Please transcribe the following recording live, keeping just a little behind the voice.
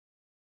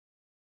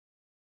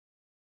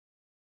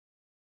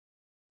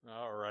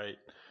All right.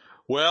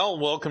 Well,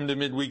 welcome to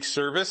midweek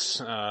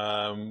service.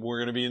 We're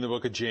going to be in the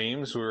book of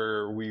James,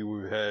 where we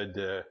had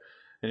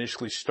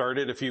initially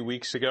started a few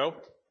weeks ago.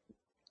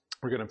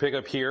 We're going to pick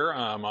up here.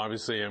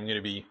 Obviously, I'm going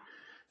to be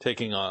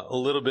taking a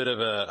little bit of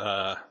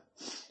a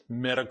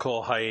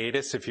medical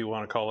hiatus, if you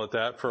want to call it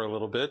that, for a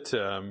little bit.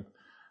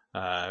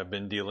 I've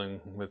been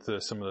dealing with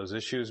some of those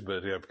issues,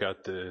 but I've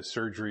got the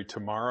surgery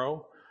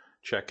tomorrow.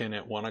 Check-in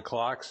at 1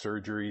 o'clock.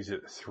 Surgery's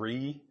at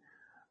 3.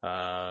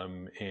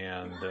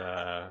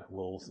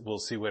 We'll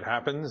see what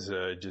happens.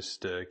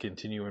 Just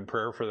continue in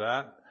prayer for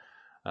that.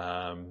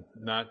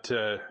 Not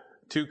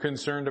too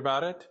concerned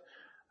about it.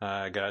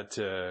 I got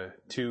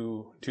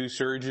two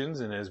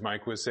surgeons, and as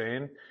Mike was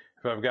saying,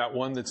 if I've got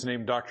one that's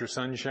named Dr.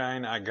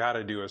 Sunshine, I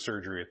gotta do a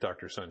surgery at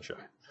Dr.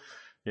 Sunshine.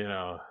 You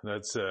know,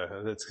 that's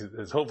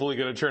hopefully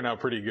going to turn out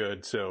pretty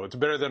good. So it's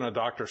better than a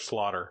Dr.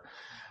 Slaughter.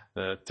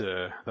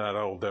 That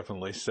I'll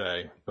definitely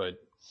say. But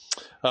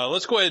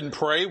let's go ahead and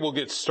pray. We'll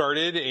get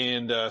started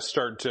and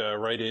start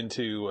right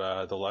into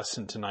the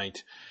lesson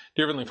tonight.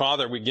 Dear Heavenly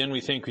Father, we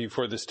thank you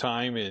for this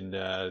time and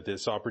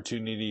this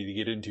opportunity to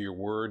get into your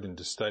word and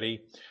to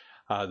study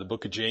the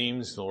book of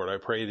James. Lord, I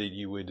pray that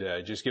you would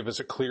just give us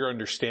a clear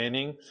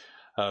understanding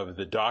of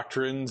the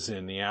doctrines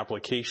and the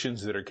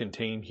applications that are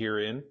contained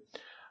herein.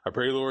 I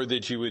pray, Lord,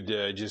 that you would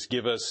just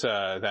give us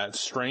that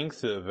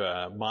strength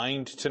of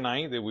mind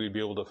tonight, that we'd be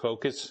able to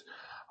focus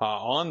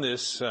on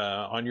this,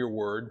 on your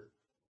word,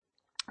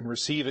 and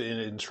receive an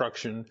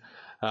instruction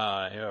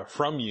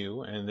from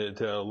you, and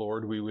that,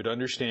 Lord, we would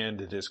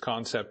understand this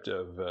concept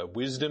of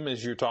wisdom,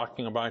 as you're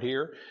talking about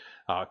here,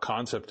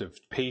 concept of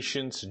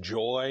patience,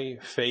 joy,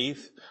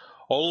 faith,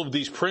 all of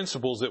these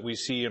principles that we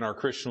see in our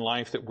Christian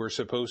life that we're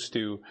supposed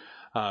to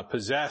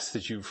possess,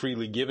 that you've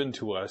freely given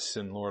to us.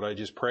 And Lord, I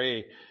just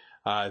pray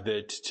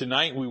that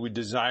tonight we would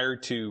desire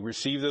to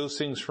receive those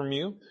things from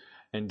you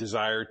and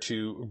desire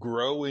to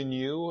grow in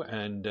you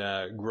and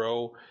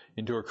grow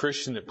into a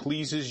Christian that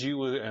pleases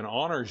you and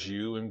honors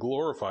you and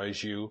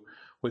glorifies you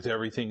with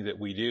everything that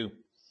we do.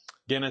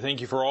 Again, I thank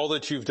you for all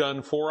that you've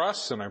done for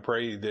us, and I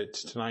pray that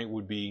tonight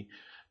would be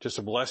just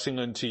a blessing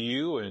unto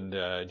you and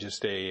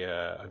just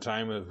a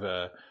time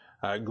of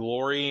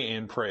glory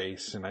and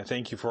praise. And I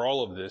thank you for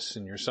all of this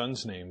in your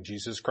Son's name,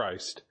 Jesus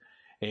Christ.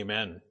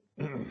 Amen.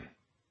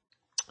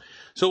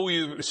 So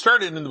we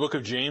started in the book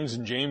of James,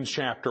 in James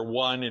chapter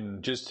 1,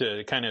 and just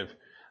to kind of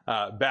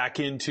back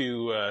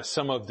into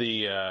some of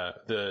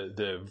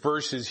the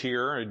verses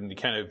here and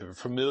kind of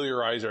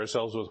familiarize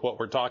ourselves with what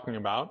we're talking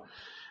about.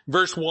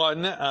 Verse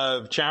 1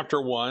 of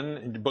chapter 1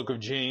 in the book of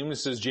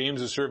James says,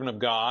 James, a servant of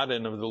God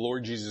and of the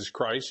Lord Jesus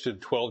Christ, to the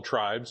 12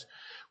 tribes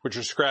which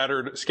are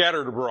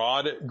scattered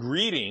abroad,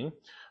 greeting.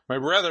 My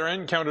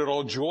brethren, count it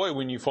all joy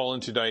when you fall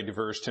into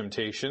diverse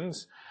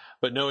temptations.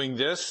 But knowing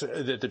this,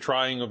 that the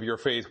trying of your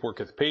faith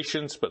worketh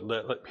patience, but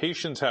let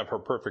patience have her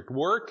perfect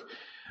work,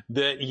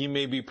 that ye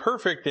may be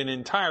perfect and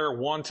entire,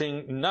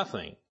 wanting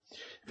nothing.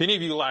 If any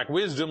of you lack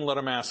wisdom, let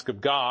him ask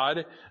of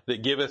God,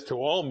 that giveth to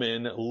all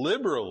men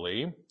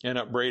liberally, and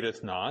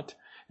upbraideth not,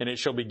 and it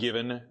shall be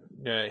given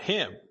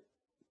him.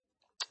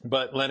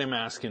 But let him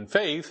ask in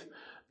faith,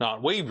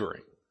 not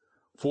wavering.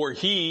 For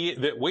he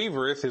that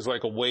wavereth is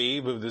like a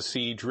wave of the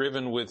sea,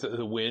 driven with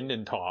the wind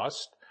and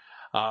tossed.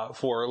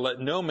 For let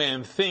no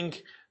man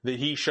think that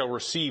he shall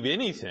receive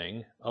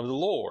anything of the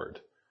Lord.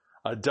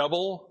 A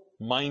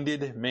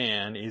double-minded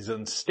man is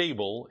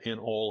unstable in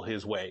all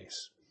his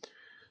ways.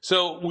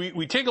 So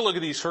we take a look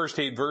at these first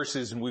 8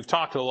 verses, and we've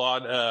talked a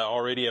lot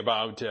already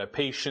about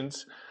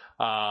patience,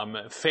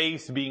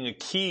 faith being a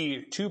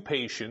key to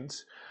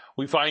patience.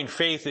 We find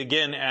faith,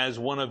 again, as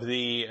one of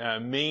the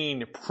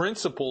main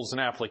principles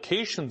and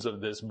applications of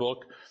this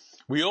book.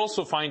 We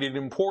also find it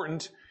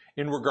important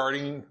in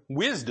regarding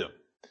wisdom.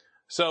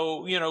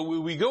 So, you know,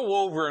 we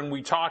go over and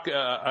we talk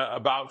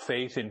about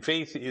faith, and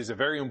faith is a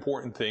very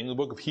important thing. The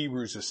book of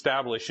Hebrews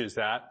establishes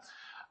that.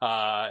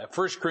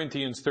 1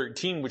 Corinthians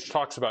 13, which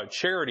talks about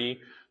charity,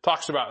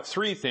 talks about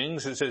 3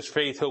 things. It says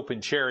faith, hope,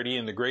 and charity,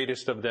 and the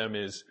greatest of them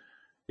is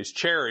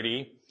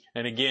charity.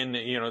 And again,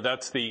 you know,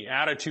 that's the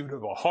attitude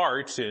of a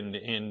heart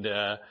and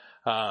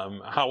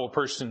how a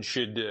person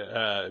should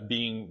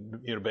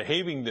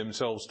behaving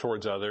themselves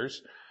towards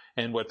others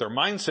and what their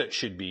mindset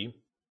should be.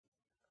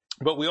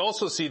 But we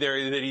also see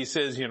there that he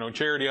says, you know,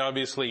 charity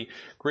obviously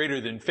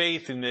greater than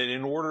faith, and that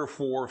in order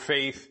for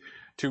faith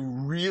to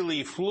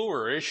really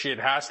flourish, it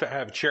has to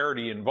have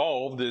charity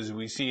involved, as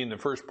we see in the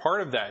first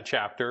part of that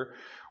chapter,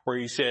 where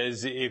he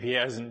says if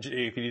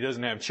he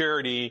doesn't have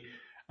charity,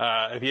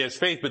 if he has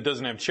faith but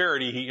doesn't have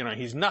charity,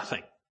 he's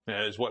nothing,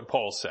 is what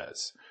Paul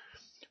says.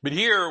 But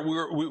here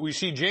we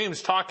see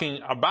James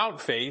talking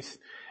about faith,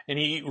 and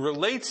he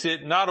relates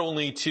it not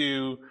only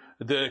to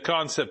the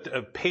concept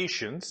of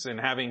patience and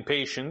having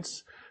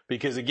patience,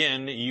 because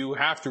again, you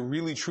have to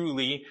really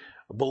truly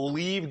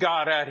believe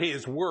God at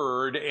his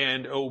word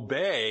and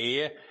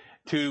obey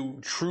to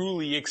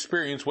truly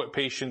experience what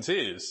patience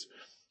is.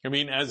 I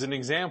mean, as an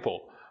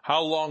example,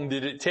 how long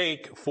did it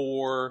take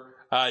for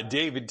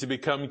David to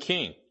become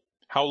king?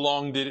 How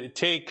long did it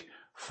take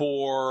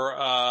for,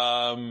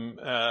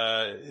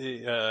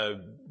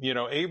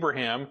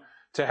 Abraham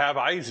to have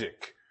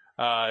Isaac.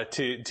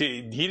 He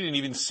didn't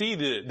even see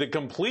the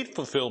complete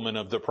fulfillment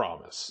of the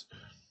promise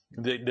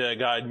that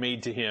God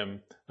made to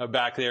him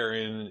back there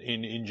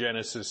in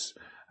Genesis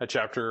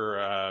chapter,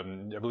 I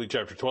believe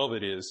chapter 12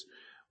 it is.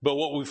 But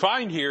what we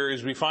find here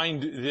is we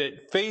find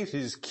that faith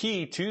is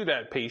key to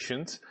that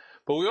patience,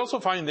 but we also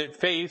find that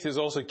faith is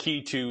also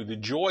key to the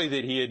joy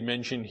that he had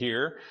mentioned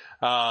here,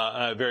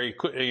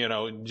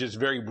 just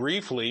very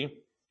briefly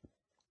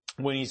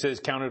when he says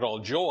count it all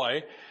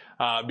joy.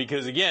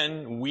 Because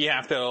again, we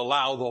have to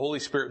allow the Holy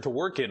Spirit to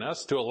work in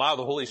us. To allow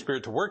the Holy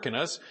Spirit to work in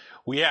us,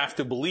 we have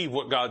to believe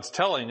what God's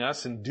telling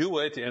us and do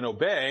it and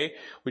obey,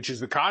 which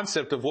is the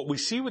concept of what we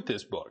see with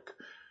this book.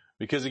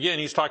 Because again,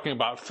 he's talking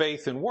about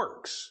faith and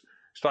works.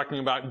 He's talking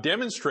about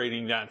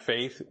demonstrating that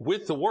faith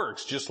with the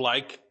works, just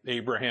like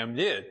Abraham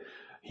did.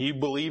 He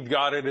believed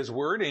God at his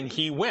word and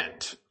he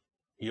went.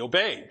 He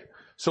obeyed.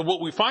 So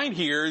what we find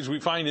here is we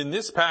find in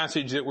this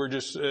passage that we're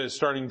just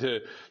starting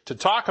to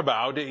talk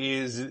about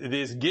is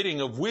this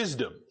getting of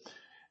wisdom.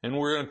 And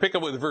we're going to pick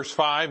up with verse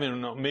 5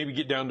 and maybe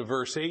get down to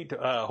verse 8.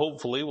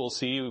 Hopefully we'll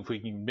see if we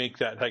can make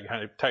that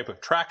type of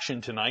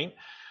traction tonight.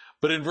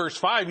 But in verse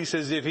 5 he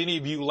says, if any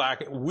of you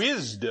lack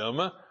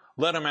wisdom,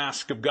 let him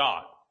ask of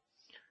God.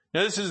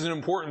 Now this is an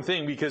important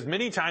thing because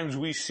many times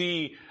we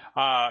see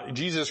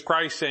Jesus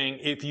Christ saying,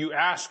 if you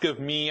ask of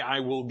me, I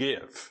will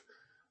give.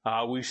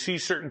 We see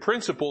certain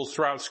principles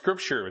throughout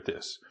Scripture with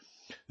this.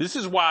 This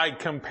is why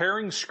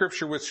comparing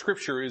Scripture with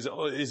Scripture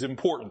is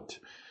important.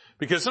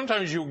 Because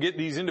sometimes you'll get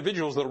these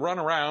individuals that run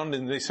around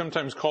and they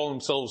sometimes call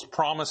themselves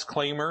promise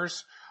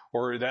claimers,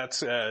 or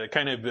that's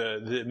kind of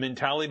the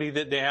mentality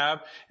that they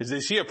have, is they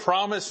see a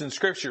promise in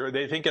Scripture,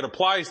 they think it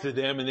applies to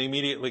them and they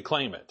immediately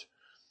claim it.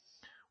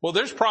 Well,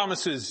 there's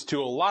promises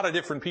to a lot of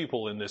different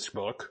people in this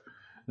book.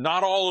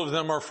 Not all of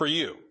them are for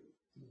you.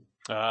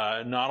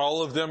 Not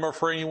all of them are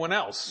for anyone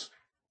else.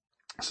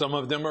 Some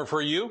of them are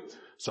for you.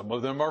 Some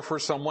of them are for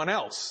someone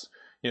else.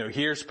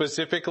 Here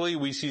specifically,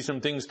 we see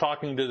some things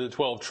talking to the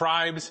 12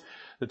 tribes.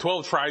 The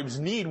 12 tribes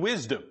need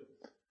wisdom.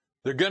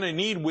 They're going to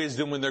need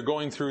wisdom when they're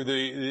going through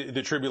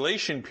the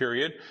tribulation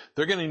period.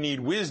 They're going to need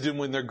wisdom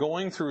when they're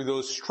going through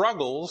those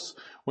struggles,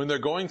 when they're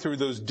going through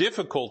those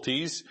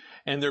difficulties,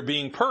 and they're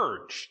being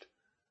purged.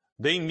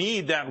 They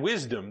need that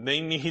wisdom.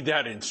 They need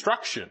that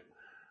instruction.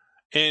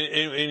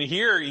 And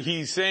here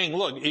he's saying,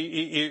 look,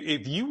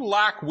 if you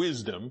lack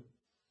wisdom,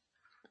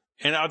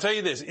 and I'll tell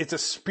you this, it's a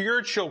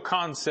spiritual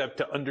concept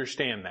to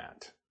understand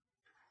that.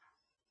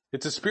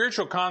 It's a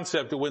spiritual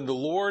concept that when the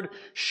Lord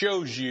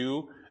shows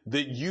you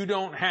that you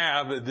don't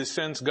have the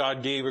sense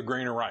God gave a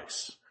grain of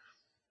rice.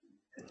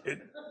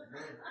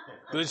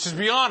 Let's just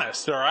be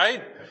honest, all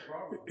right?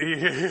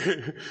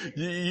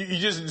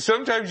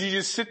 Sometimes you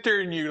just sit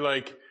there and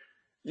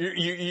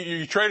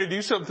you try to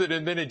do something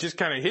and then it just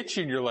kind of hits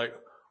you and you're like,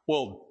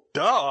 well,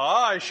 duh,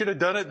 I should have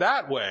done it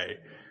that way.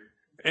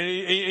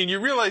 And you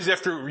realize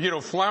after,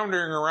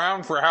 floundering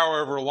around for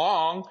however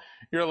long,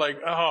 you're like,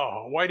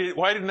 oh, why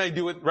didn't I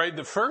do it right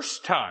the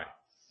first time?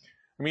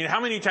 I mean, how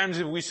many times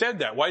have we said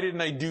that? Why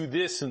didn't I do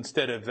this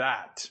instead of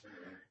that?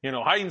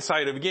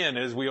 Hindsight, again,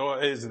 as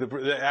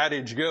the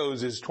adage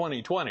goes, is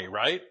 20/20,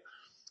 right?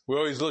 We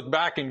always look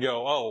back and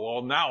go, oh,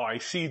 well, now I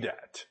see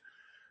that.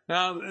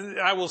 Now,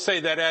 I will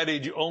say that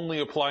adage only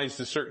applies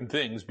to certain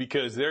things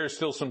because there are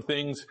still some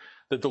things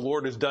that the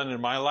Lord has done in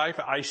my life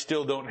I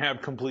still don't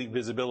have complete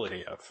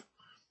visibility of.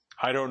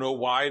 I don't know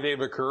why they've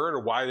occurred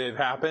or why they've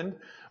happened,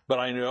 but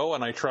I know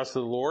and I trust the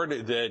Lord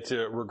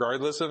that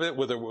regardless of it,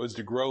 whether it was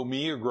to grow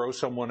me or grow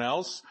someone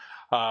else,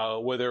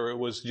 whether it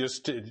was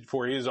just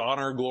for His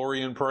honor,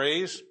 glory, and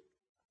praise,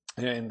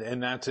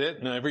 and that's it.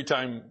 And every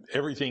time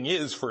everything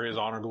is for His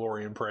honor,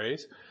 glory, and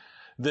praise,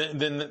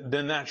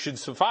 then that should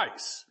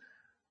suffice.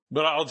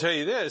 But I'll tell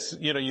you this,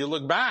 you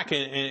look back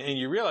and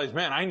you realize,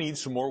 man, I need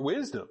some more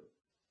wisdom.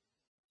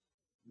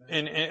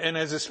 And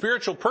as a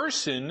spiritual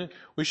person,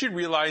 we should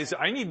realize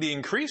I need the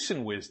increase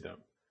in wisdom.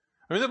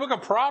 I mean, the book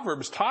of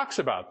Proverbs talks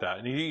about that.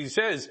 And he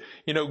says,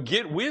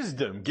 get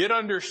wisdom, get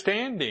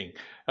understanding,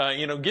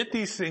 get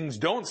these things,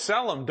 don't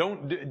sell them,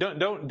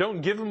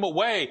 don't give them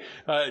away,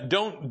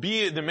 don't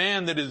be the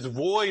man that is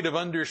void of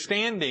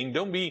understanding,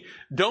 don't be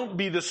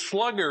the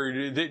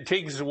sluggard that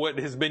takes what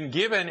has been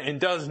given and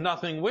does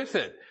nothing with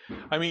it.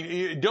 I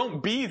mean,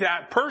 don't be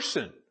that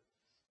person.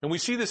 And we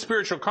see the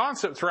spiritual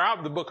concept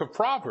throughout the book of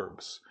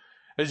Proverbs.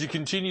 As you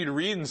continue to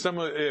read, and some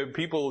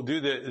people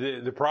do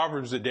the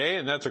Proverbs a day,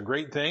 and that's a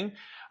great thing.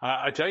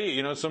 I tell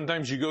you,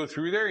 sometimes you go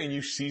through there and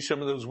you see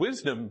some of those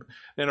wisdom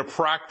in a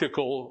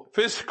practical,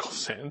 physical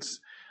sense.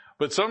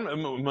 But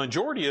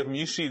majority of them,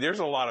 you see there's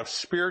a lot of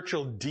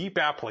spiritual, deep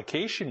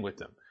application with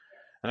them.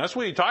 And that's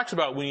what he talks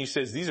about when he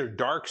says these are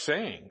dark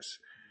sayings.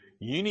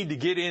 You need to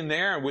get in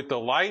there with the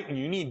light and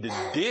you need to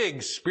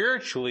dig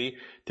spiritually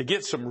to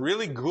get some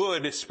really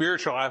good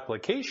spiritual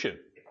application.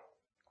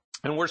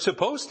 And we're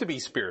supposed to be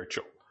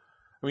spiritual.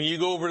 I mean, you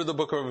go over to the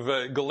book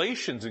of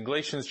Galatians, in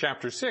Galatians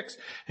chapter 6,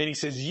 and he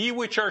says, ye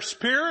which are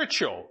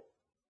spiritual.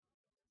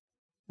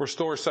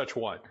 restore such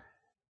what?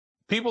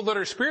 People that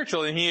are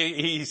spiritual. And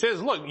he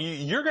says, look,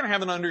 you're going to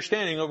have an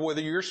understanding of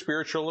whether you're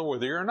spiritual or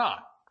whether you're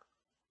not.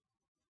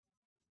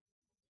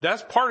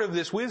 That's part of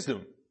this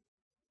wisdom.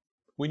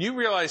 When you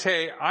realize,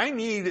 hey, I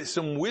need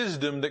some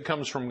wisdom that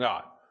comes from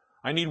God.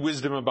 I need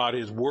wisdom about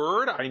His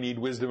Word. I need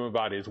wisdom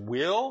about His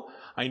will.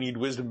 I need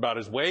wisdom about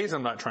His ways.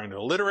 I'm not trying to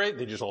alliterate.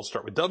 They just all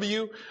start with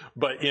W.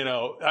 But,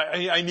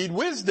 I need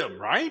wisdom,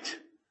 right?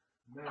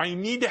 I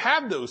need to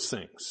have those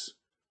things.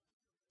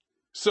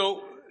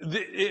 So,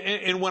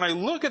 and when I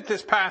look at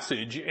this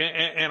passage,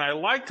 and I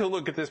like to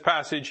look at this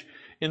passage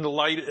in the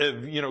light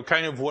of,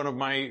 kind of one of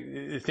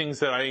my things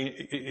that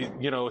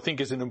I,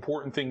 think is an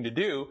important thing to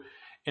do,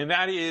 and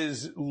that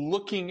is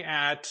looking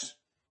at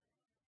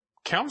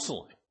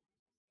counseling.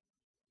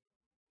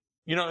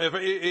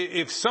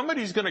 If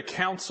somebody's going to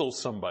counsel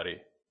somebody,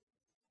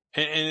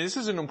 and this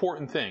is an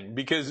important thing,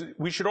 because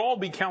we should all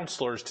be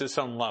counselors to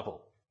some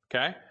level,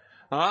 okay?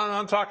 I'm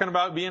not talking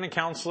about being a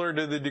counselor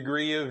to the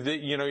degree of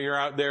that, you're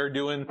out there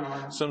doing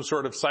some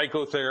sort of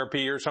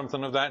psychotherapy or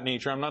something of that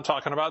nature. I'm not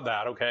talking about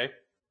that, okay?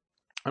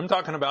 I'm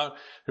talking about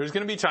there's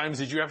going to be times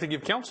that you have to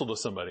give counsel to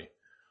somebody.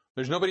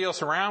 There's nobody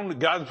else around.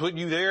 God's put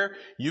you there.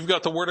 You've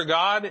got the Word of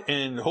God,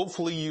 and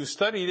hopefully you've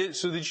studied it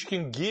so that you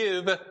can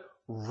give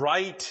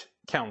right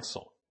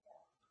counsel.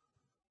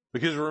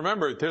 Because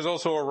remember, there's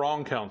also a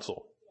wrong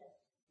counsel.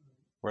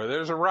 Where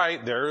there's a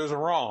right, there is a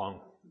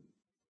wrong.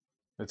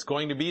 It's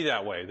going to be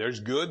that way.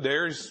 There's good,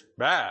 there's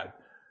bad.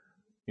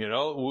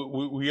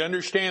 We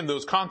understand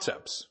those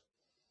concepts.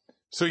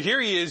 So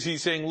here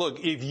he's saying, look,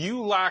 if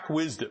you lack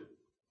wisdom,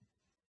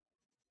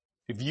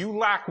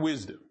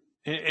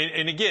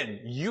 and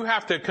again, you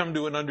have to come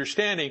to an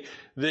understanding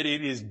that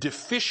it is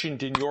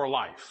deficient in your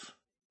life.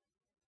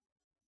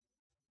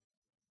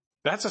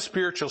 That's a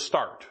spiritual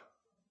start.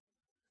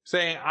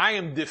 Saying, I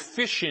am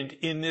deficient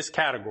in this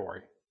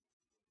category.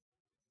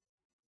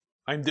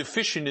 I'm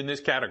deficient in this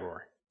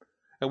category.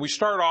 And we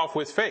start off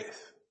with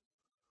faith.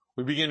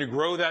 We begin to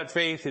grow that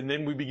faith, and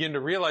then we begin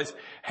to realize,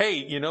 hey,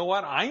 you know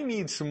what? I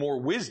need some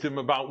more wisdom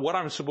about what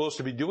I'm supposed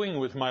to be doing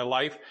with my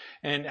life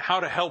and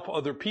how to help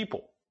other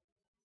people.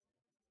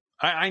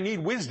 I need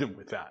wisdom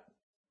with that.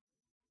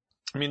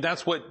 I mean,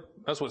 that's what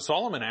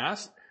Solomon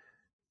asked.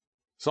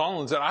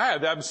 Solomon said, I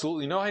have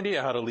absolutely no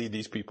idea how to lead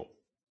these people.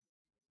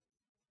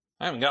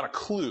 I haven't got a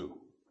clue.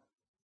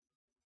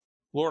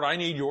 Lord, I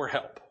need your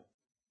help.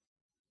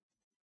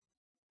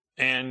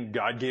 And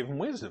God gave him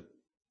wisdom.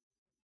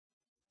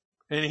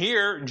 And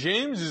here,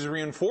 James is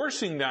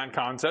reinforcing that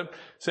concept,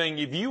 saying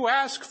if you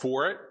ask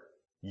for it,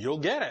 you'll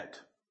get it.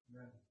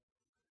 Yeah.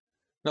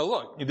 Now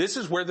look, this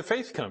is where the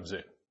faith comes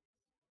in.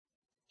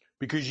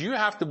 Because you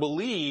have to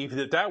believe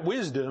that that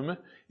wisdom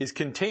is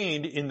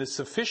contained in the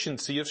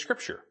sufficiency of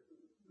Scripture.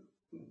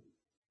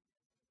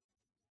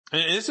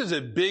 And this is a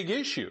big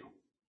issue.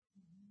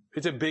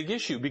 It's a big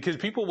issue because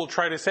people will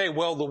try to say,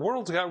 well, the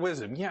world's got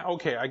wisdom. Yeah,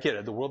 okay, I get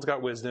it. The world's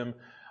got wisdom.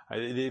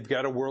 They've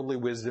got a worldly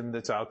wisdom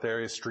that's out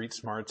there, street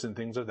smarts and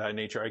things of that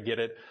nature. I get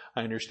it.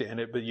 I understand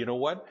it. But you know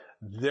what?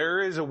 There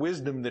is a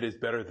wisdom that is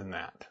better than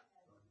that.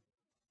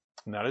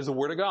 And that is the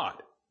Word of God.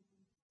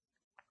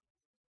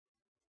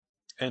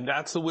 And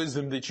that's the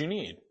wisdom that you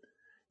need.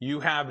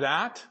 You have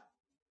that,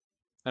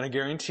 and I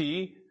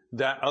guarantee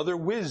that other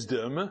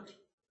wisdom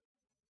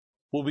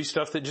will be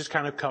stuff that just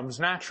kind of comes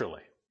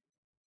naturally.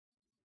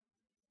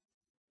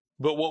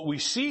 But what we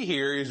see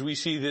here is we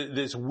see that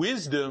this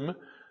wisdom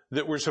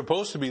that we're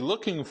supposed to be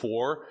looking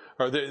for,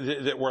 or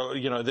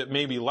that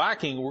may be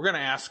lacking, we're going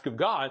to ask of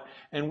God.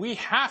 And we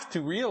have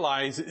to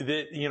realize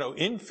that,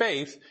 in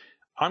faith,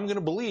 I'm going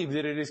to believe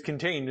that it is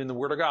contained in the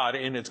Word of God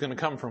and it's going to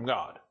come from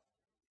God.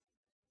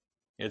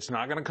 It's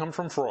not going to come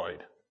from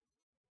Freud.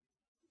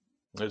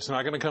 It's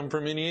not going to come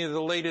from any of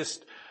the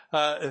latest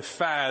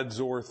fads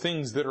or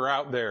things that are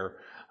out there.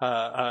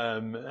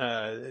 Some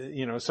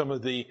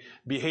of the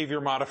behavior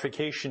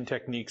modification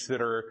techniques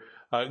that are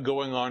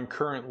going on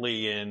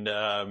currently, and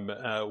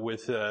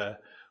with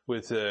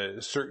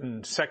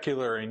certain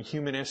secular and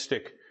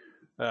humanistic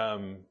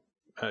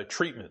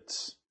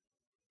treatments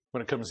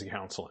when it comes to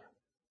counseling.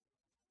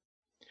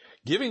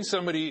 Giving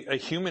somebody a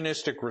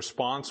humanistic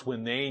response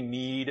when they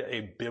need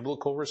a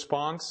biblical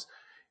response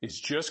is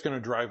just going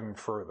to drive them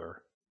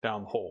further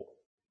down the hole.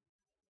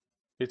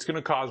 It's going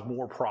to cause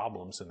more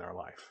problems in their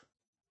life.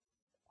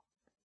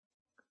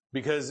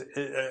 Because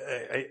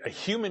a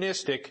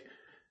humanistic,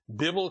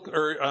 biblical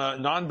or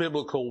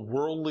non-biblical,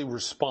 worldly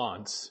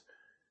response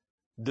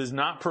does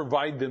not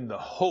provide them the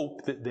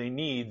hope that they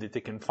need, that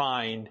they can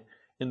find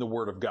in the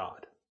Word of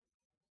God.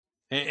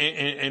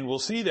 And we'll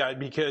see that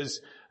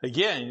because,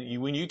 again,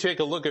 when you take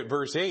a look at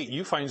verse 8,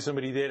 you find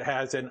somebody that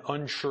has an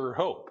unsure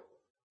hope.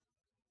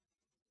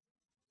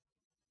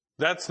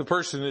 That's the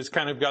person that's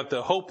kind of got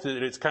the hope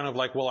that it's kind of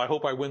like, well, I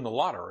hope I win the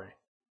lottery.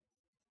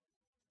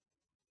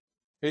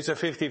 It's a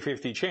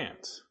 50-50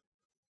 chance.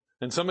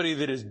 And somebody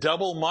that is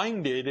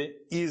double-minded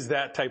is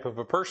that type of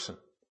a person.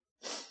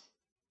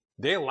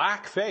 They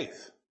lack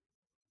faith.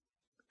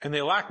 And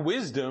they lack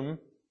wisdom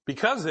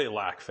because they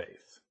lack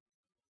faith.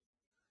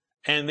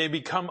 and they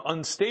become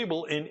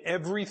unstable in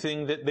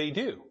everything that they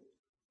do.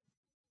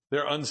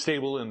 They're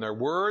unstable in their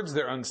words,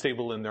 they're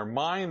unstable in their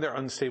mind, they're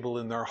unstable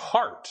in their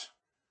heart.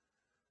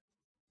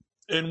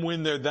 And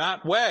when they're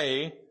that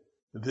way,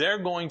 they're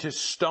going to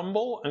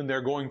stumble and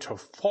they're going to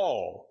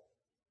fall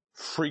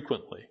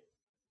frequently.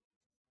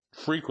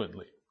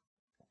 Frequently.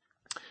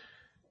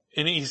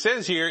 And he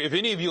says here, if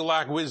any of you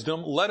lack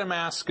wisdom, let him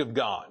ask of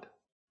God.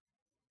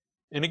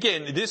 And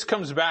again, this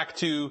comes back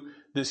to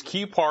this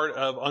key part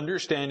of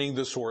understanding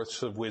the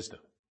source of wisdom.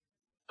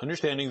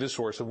 Understanding the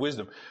source of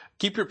wisdom.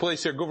 Keep your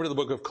place there. Go over to the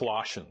book of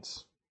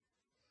Colossians.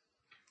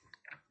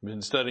 I've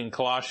been studying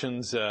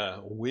Colossians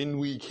when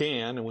we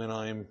can, when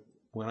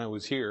I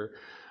was here,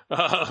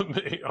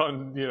 in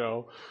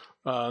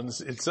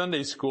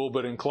Sunday school.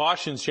 But in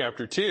Colossians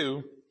chapter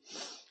 2,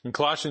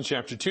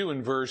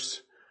 in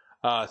verse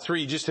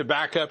 3, just to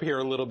back up here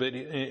a little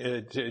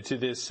bit to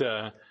this,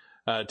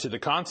 to the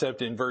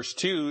concept in verse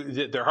 2,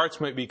 that their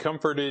hearts might be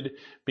comforted,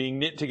 being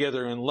knit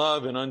together in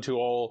love, and unto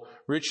all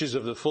riches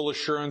of the full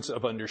assurance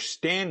of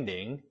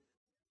understanding.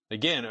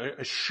 Again,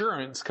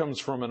 assurance comes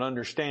from an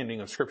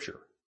understanding of Scripture.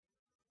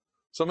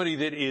 Somebody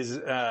that is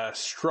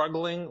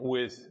struggling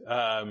with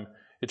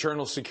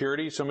eternal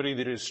security, somebody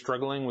that is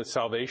struggling with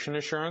salvation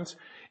assurance,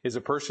 is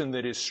a person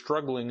that is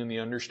struggling in the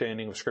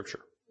understanding of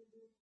Scripture.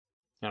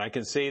 And I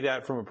can say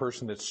that from a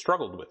person that's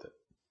struggled with it.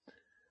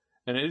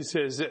 And it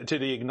says, to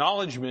the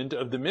acknowledgement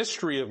of the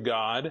mystery of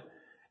God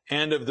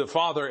and of the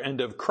Father and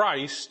of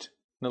Christ.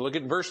 Now look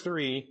at verse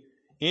 3.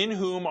 In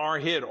whom are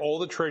hid all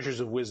the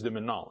treasures of wisdom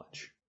and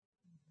knowledge.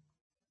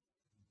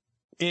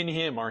 In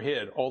him are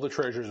hid all the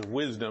treasures of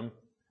wisdom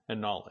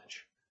and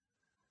knowledge.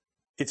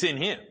 It's in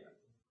him.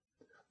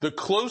 The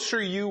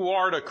closer you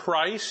are to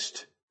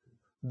Christ,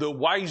 the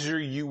wiser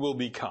you will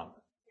become.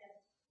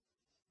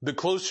 The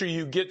closer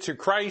you get to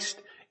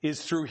Christ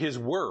is through his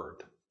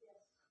word.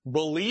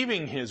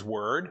 Believing his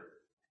word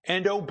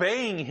and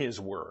obeying his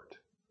word.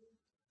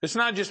 It's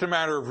not just a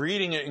matter of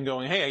reading it and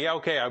going, hey, yeah,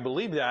 okay, I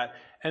believe that,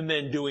 and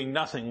then doing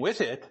nothing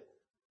with it.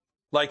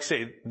 Like,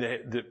 say,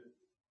 the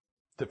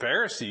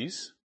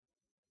Pharisees.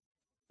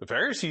 The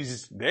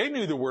Pharisees, they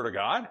knew the word of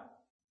God.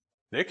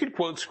 They could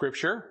quote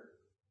Scripture.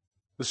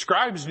 The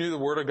scribes knew the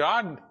word of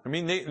God. I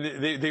mean,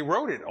 they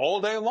wrote it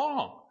all day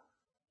long.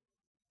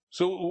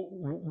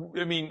 So,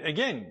 I mean,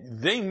 again,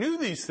 they knew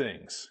these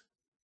things.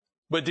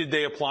 But did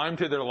they apply them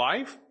to their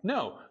life?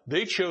 No.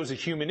 They chose a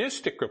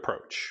humanistic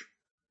approach.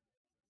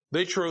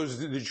 They chose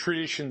the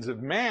traditions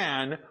of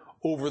man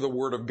over the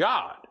word of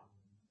God.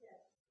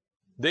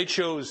 They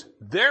chose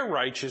their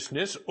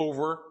righteousness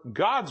over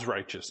God's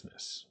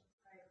righteousness.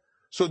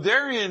 So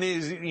therein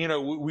is,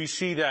 we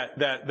see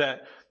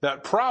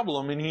that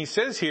problem. And he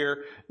says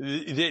here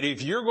that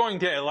if you're going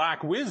to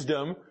lack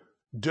wisdom,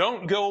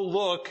 don't go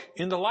look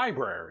in the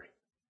library.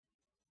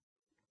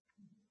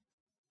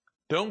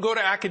 Don't go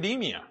to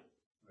academia.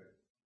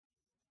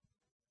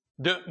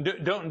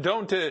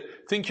 Don't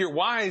think you're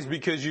wise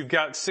because you've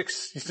got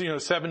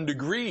 7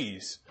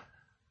 degrees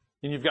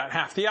and you've got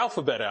half the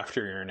alphabet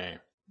after your name.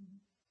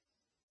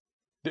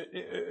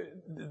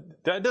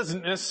 That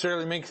doesn't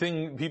necessarily make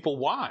people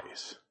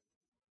wise.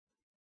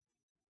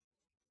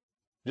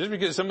 Just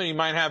because somebody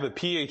might have a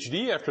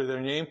PhD after their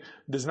name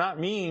does not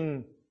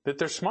mean that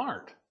they're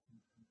smart.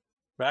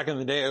 Back in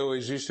the day, I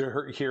always used to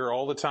hear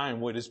all the time,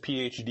 what does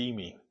PhD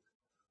mean?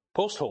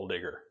 Post hole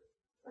digger.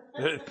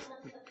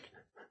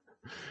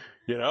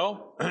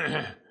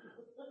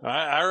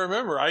 I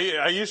remember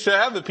I used to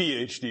have the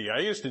PhD. I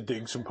used to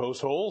dig some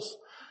post holes.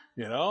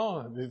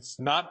 It's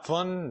not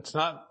fun.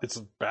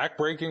 It's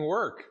backbreaking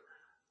work.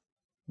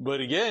 But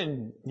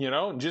again,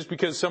 just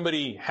because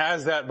somebody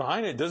has that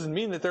behind it doesn't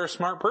mean that they're a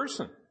smart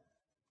person.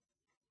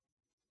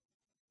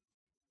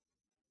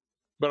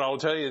 But I'll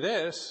tell you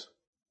this.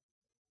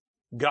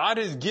 God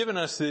has given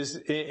us this,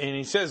 and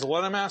he says,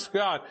 let him ask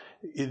God.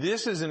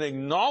 This is an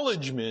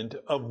acknowledgement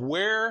of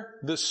where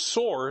the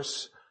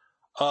source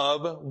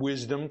of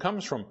wisdom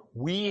comes from.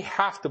 We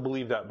have to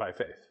believe that by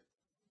faith.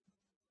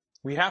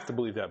 We have to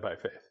believe that by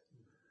faith.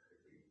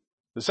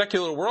 The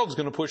secular world is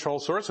going to push all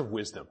sorts of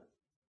wisdom.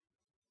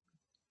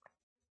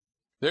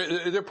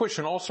 They're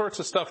pushing all sorts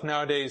of stuff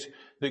nowadays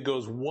that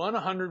goes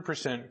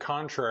 100%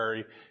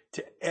 contrary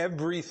to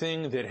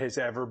everything that has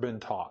ever been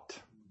taught.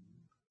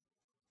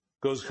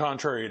 Goes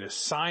contrary to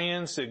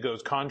science. It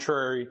goes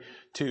contrary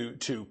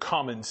to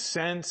common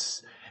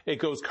sense. It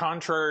goes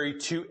contrary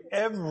to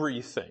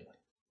everything.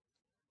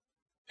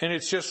 And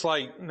it's just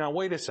like, now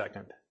wait a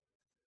second.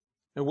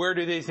 And where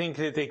do they think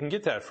that they can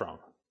get that from?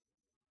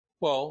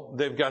 Well,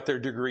 they've got their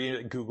degree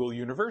at Google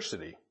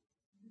University.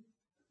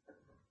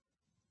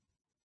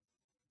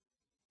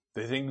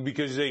 They think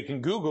because they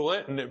can Google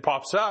it and it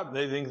pops up,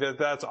 they think that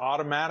that's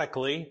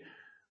automatically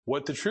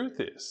what the truth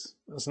is.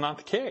 That's not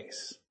the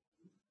case.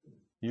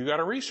 You got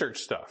to research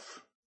stuff.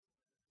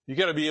 You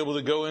got to be able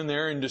to go in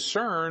there and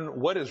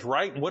discern what is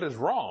right and what is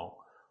wrong.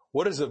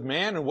 What is of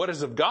man and what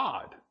is of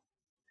God.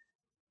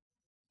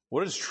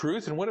 What is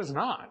truth and what is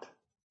not.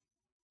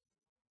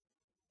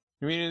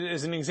 I mean,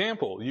 as an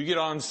example, you get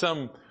on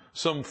some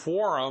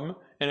forum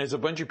and as a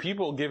bunch of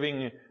people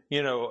giving,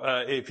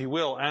 if you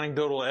will,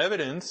 anecdotal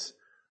evidence,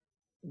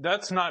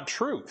 that's not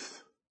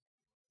truth.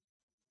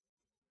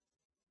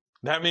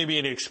 That may be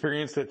an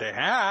experience that they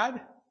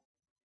had,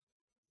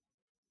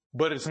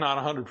 but it's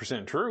not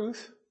 100%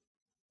 truth.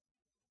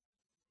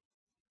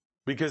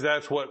 Because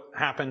that's what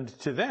happened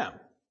to them.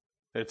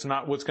 It's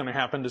not what's going to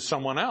happen to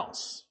someone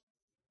else.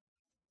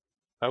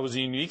 That was a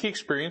unique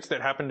experience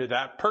that happened to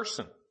that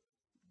person.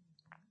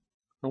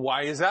 And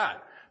why is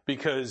that?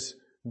 Because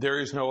there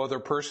is no other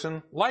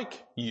person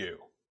like you.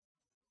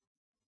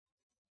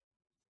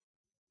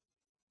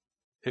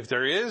 If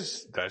there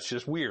is, that's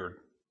just weird.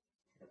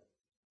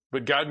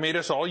 But God made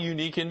us all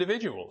unique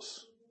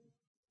individuals.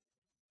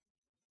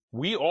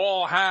 We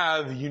all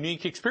have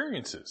unique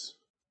experiences.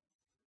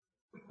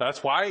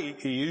 That's why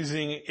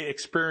using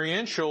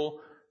experiential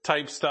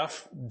type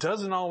stuff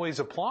doesn't always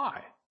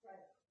apply.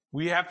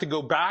 We have to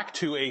go back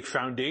to a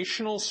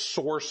foundational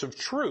source of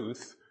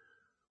truth,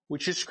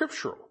 which is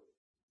scriptural.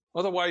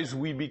 Otherwise,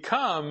 we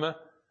become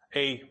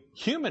a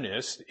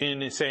humanist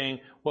in saying,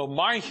 well,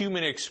 my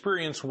human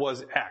experience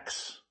was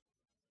X.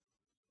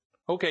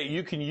 Okay,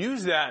 you can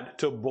use that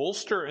to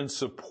bolster and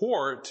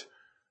support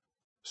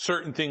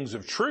certain things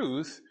of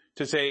truth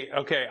to say,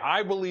 okay,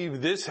 I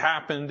believe this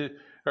happened,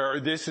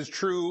 or this is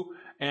true,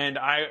 and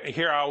I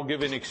will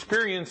give an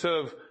experience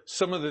of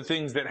some of the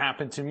things that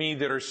happened to me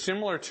that are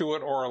similar to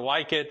it or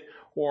like it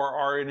or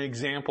are an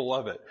example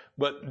of it.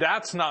 But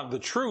that's not the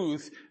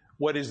truth.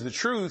 What is the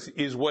truth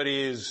is what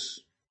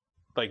is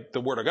like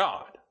the Word of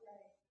God.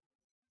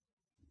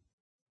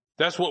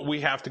 That's what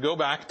we have to go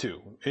back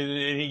to.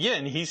 And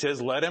again, he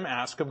says, let him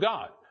ask of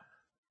God.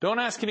 Don't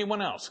ask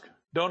anyone else.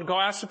 Don't go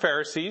ask the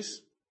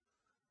Pharisees.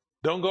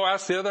 Don't go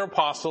ask the other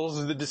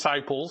apostles, the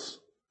disciples.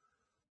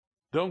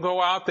 Don't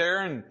go out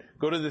there and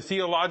go to the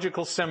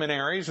theological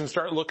seminaries and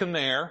start looking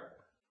there.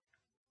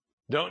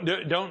 Don't,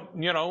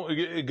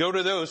 go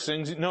to those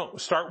things. No,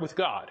 start with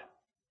God.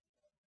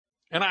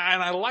 And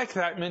I like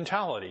that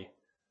mentality.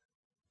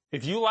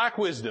 If you lack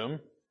wisdom,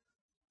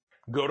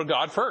 go to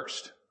God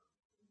first.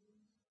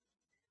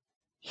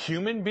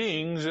 Human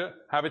beings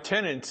have a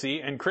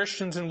tendency, and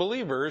Christians and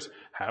believers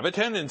have a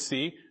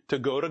tendency to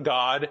go to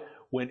God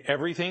when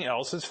everything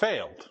else has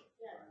failed.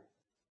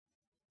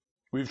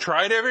 We've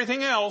tried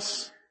everything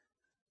else.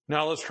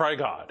 Now let's try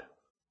God.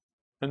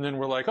 And then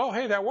we're like, oh,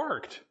 hey, that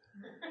worked.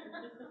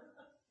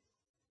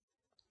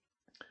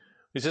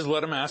 He says,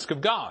 let him ask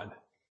of God.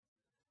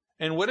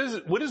 And what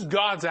is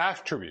God's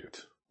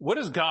attribute? What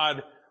is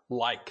God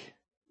like?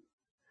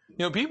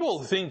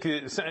 People think,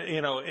 in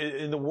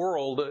the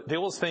world, they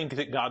will think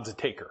that God's a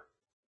taker.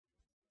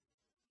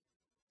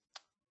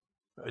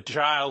 A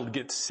child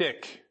gets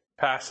sick,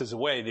 passes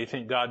away, they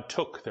think God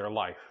took their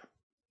life.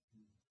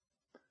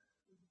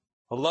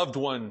 A loved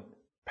one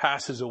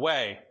passes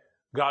away,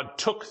 God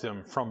took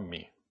them from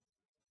me.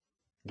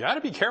 You got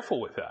to be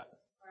careful with that.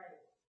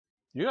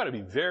 You got to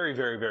be very,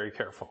 very, very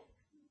careful.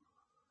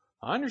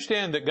 I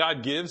understand that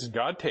God gives,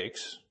 God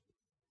takes.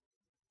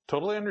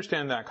 Totally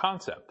understand that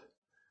concept.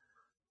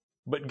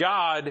 But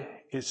God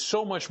is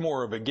so much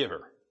more of a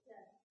giver.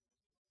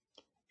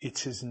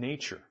 It's his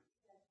nature.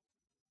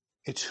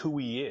 It's who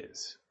he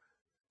is.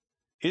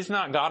 Is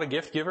not God a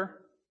gift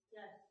giver?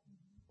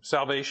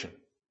 Salvation.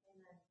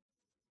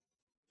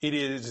 It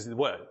is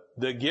what?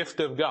 The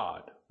gift of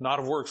God, not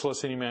of works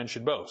lest any man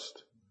should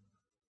boast.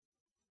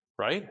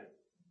 Right?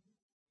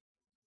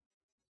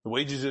 The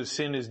wages of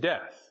sin is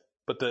death.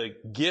 But the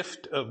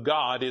gift of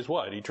God is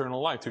what?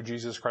 Eternal life through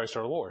Jesus Christ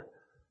our Lord.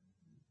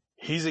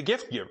 He's a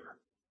gift giver.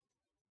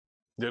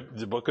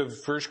 The book of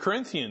 1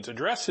 Corinthians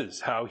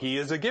addresses how he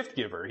is a gift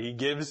giver. He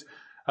gives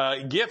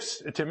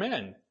gifts to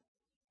men.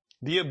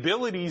 The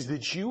abilities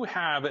that you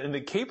have and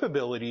the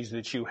capabilities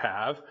that you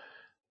have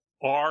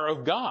are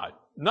of God.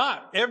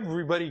 Not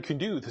everybody can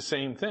do the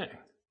same thing.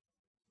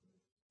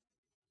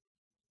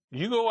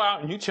 You go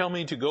out and you tell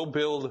me to go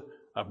build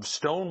a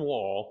stone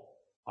wall,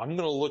 I'm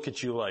going to look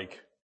at you like,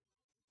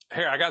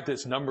 hey, I got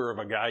this number of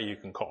a guy you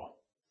can call.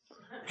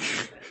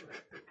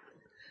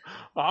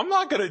 I'm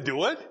not going to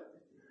do it.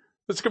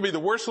 It's going to be the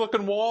worst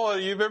looking wall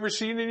you've ever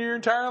seen in your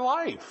entire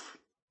life.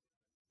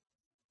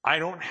 I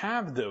don't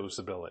have those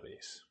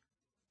abilities.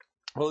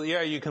 Well,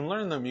 yeah, you can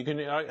learn them.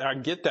 I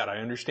get that. I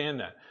understand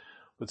that.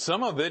 But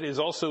some of it is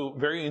also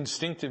very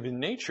instinctive in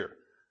nature.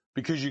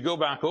 Because you go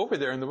back over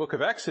there in the book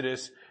of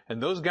Exodus,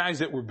 and those guys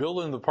that were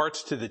building the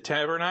parts to the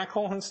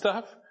tabernacle and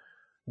stuff,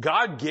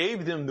 God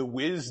gave them the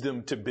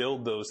wisdom to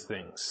build those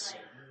things.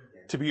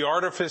 To be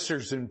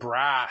artificers in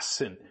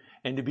brass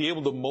and to be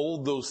able to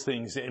mold those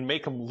things and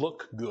make them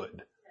look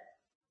good.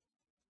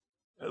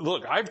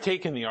 Look, I've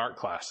taken the art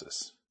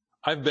classes.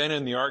 I've been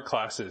in the art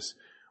classes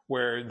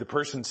where the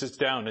person sits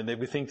down and they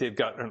think they've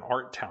got an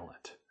art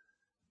talent.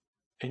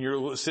 And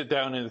you sit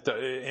down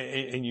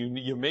and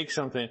you make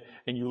something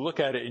and you look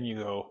at it and you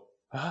go,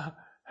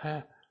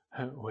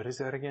 what is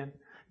that again?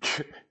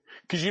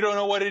 Because you don't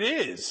know what it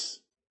is.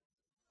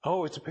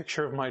 Oh, it's a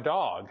picture of my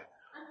dog.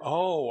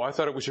 Oh, I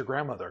thought it was your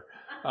grandmother.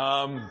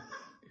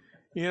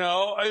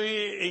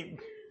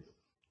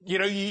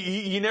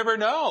 You never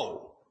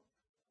know.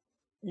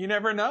 You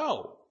never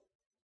know.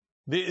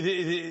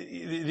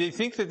 They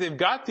think that they've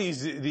got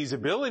these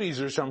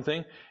abilities or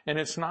something, and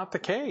it's not the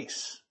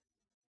case.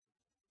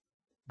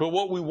 But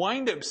what we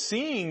wind up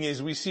seeing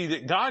is we see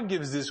that God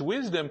gives this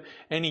wisdom,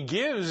 and He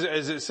gives,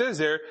 as it says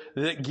there,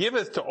 that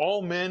giveth to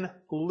all men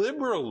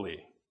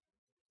liberally.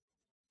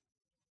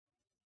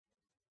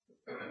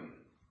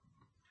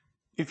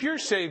 If you're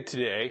saved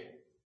today,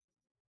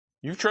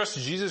 you've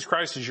trusted Jesus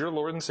Christ as your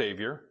Lord and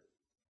Savior,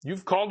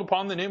 you've called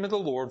upon the name of the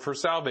Lord for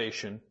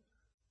salvation,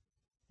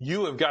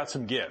 you have got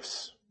some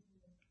gifts.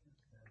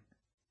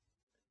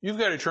 You've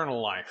got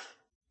eternal life.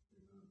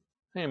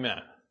 Amen.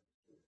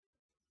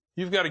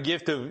 You've got a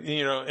gift of,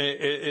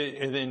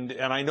 and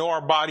I know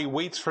our body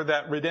waits for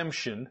that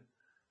redemption,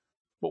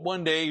 but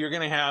one day you're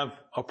going to have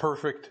a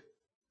perfect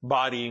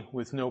body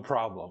with no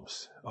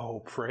problems. Oh,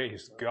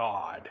 praise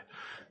God.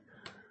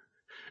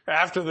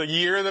 After the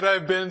year that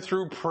I've been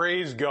through,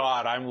 praise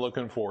God, I'm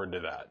looking forward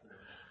to that.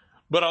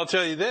 But I'll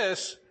tell you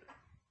this,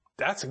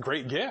 that's a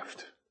great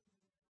gift.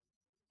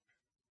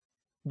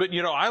 But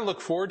I look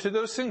forward to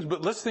those things,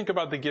 but let's think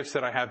about the gifts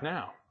that I have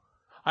now.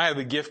 I have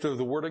a gift of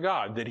the Word of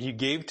God that He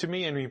gave to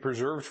me and He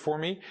preserved for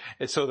me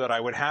so that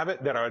I would have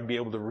it, that I would be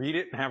able to read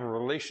it and have a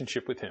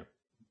relationship with Him.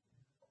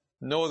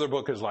 No other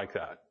book is like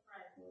that.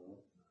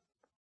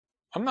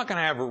 I'm not going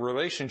to have a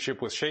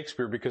relationship with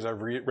Shakespeare because I've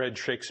read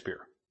Shakespeare,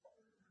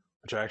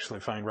 which I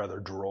actually find rather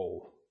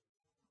droll.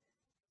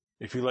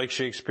 If you like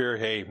Shakespeare,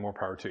 hey, more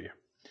power to you.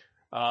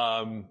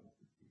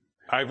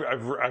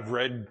 I've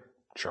read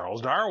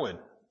Charles Darwin.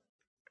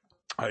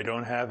 I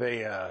don't have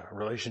a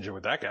relationship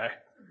with that guy.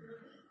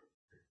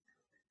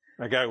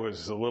 That guy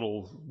was a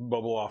little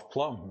bubble off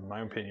plum, in my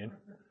opinion.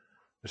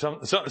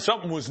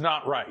 Something was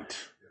not right.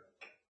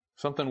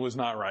 Something was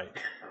not right.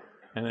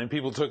 And then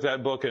people took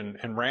that book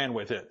and ran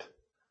with it.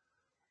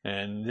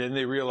 And then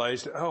they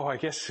realized, I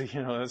guess,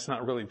 that's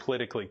not really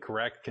politically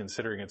correct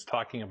considering it's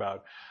talking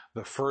about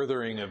the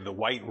furthering of the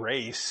white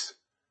race.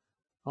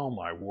 Oh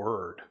my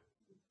word.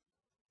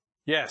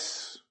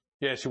 Yes,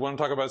 you want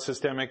to talk about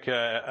systemic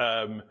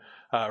racism?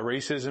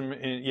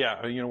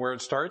 Where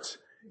it starts?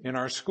 In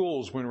our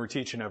schools when we're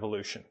teaching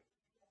evolution.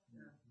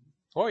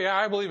 Oh yeah,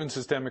 I believe in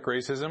systemic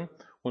racism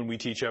when we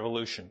teach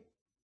evolution.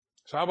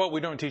 So how about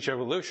we don't teach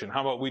evolution?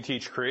 How about we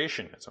teach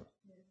creationism?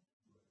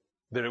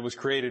 That it was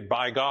created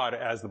by God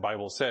as the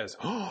Bible says.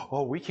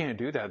 Oh, we can't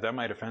do that. That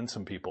might offend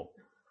some people.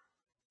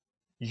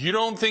 You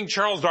don't think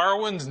Charles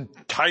Darwin's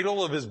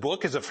title of his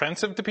book is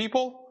offensive to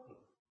people?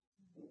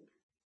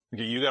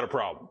 Okay, you got a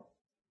problem.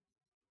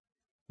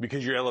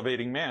 Because you're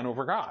elevating man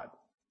over God.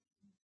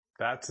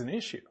 That's an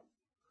issue.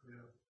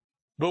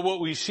 But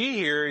what we see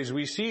here is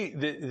we see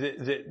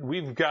that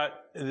we've got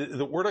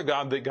the Word of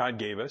God that God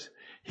gave us.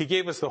 He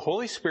gave us the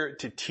Holy Spirit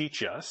to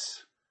teach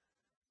us.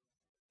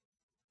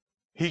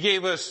 He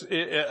gave us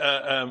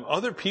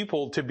other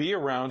people to be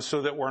around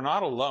so that we're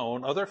not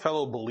alone, other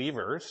fellow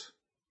believers.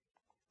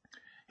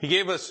 He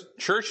gave us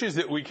churches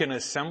that we can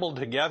assemble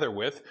together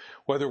with,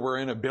 whether we're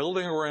in a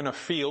building or in a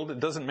field,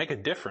 it doesn't make a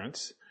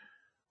difference.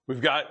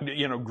 We've got,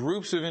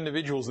 groups of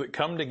individuals that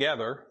come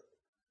together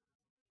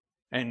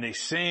and they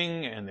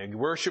sing and they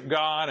worship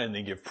God and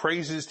they give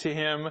praises to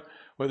Him,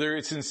 whether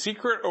it's in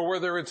secret or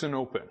whether it's in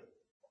open.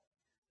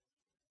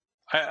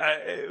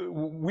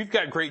 We've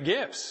got great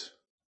gifts.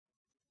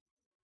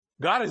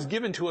 God has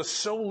given to us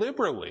so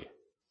liberally.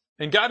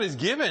 And God has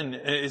given,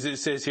 as it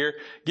says here,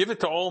 give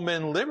it to all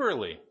men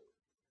liberally.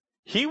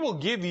 He will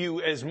give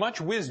you as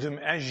much wisdom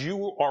as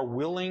you are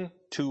willing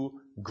to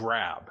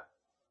grab.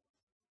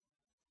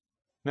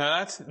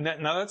 Now that's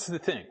the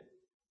thing.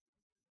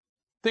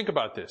 Think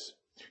about this.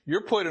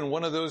 You're put in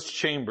one of those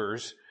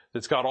chambers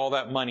that's got all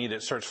that money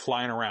that starts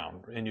flying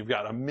around, and you've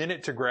got a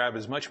minute to grab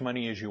as much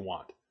money as you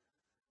want.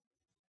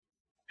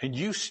 And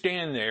you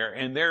stand there,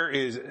 and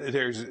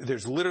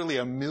there's literally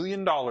 $1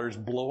 million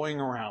blowing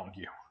around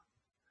you.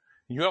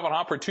 You have an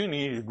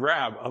opportunity to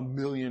grab $1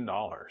 million.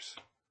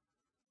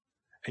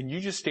 And you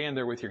just stand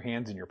there with your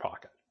hands in your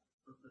pocket.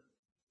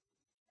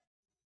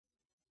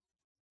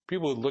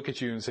 People would look at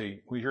you and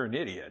say, well, you're an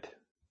idiot.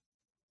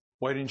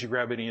 Why didn't you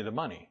grab any of the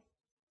money?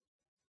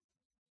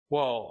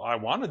 Well, I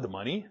wanted the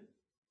money.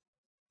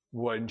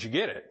 Why didn't you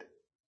get it?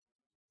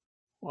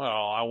 Well,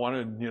 I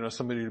wanted,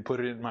 somebody to put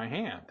it in my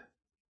hand.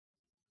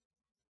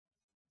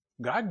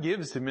 God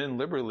gives to men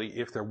liberally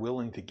if they're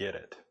willing to get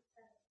it.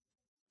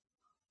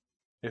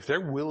 If they're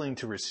willing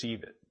to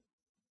receive it.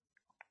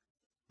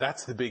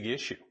 That's the big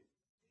issue.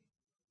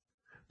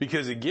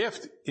 Because a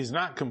gift is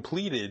not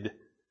completed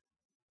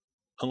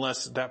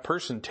unless that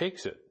person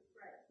takes it.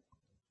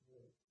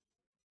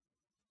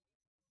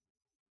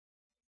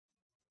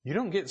 You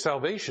don't get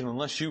salvation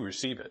unless you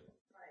receive it.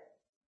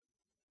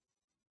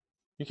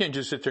 You can't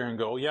just sit there and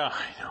go, yeah,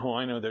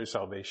 I know there's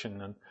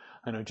salvation, and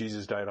I know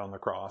Jesus died on the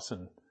cross,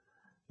 and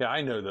yeah,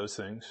 I know those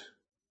things.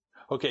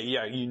 Okay,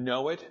 yeah, you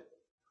know it,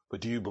 but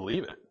do you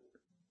believe it?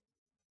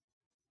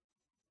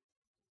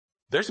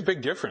 There's a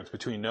big difference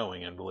between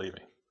knowing and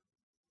believing.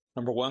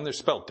 Number one, they're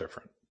spelled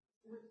different.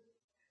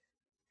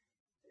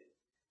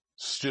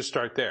 Let's just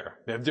start there.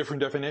 They have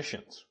different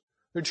definitions.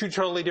 They're two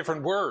totally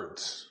different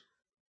words.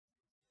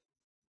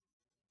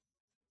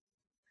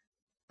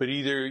 But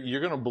either you're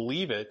going to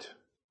believe it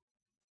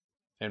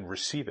and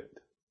receive it.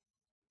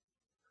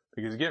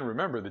 Because again,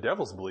 remember, the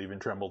devils believe and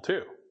tremble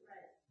too.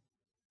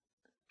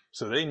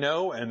 So they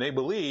know and they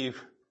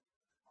believe,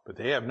 but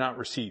they have not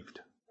received.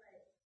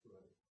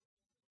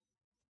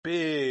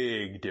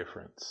 Big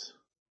difference.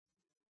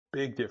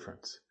 Big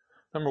difference.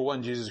 Number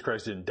one, Jesus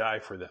Christ didn't die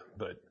for them,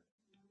 but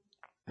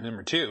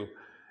number two,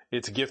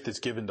 it's a gift that's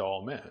given to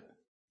all men.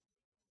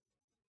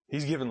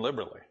 He's given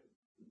liberally.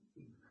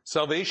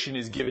 Salvation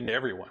is given to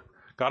everyone.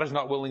 God is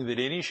not willing that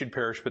any should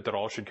perish, but that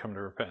all should come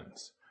to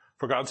repentance.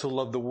 For God so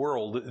loved the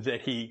world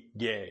that he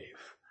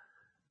gave.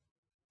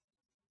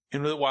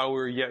 And that while we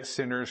were yet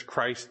sinners,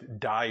 Christ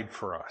died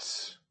for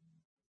us.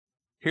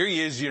 Here he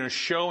is,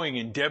 showing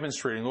and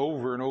demonstrating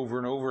over and over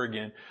and over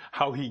again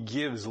how he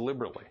gives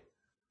liberally.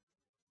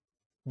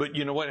 But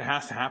you know what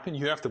has to happen?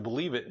 You have to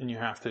believe it and you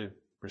have to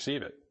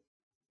receive it.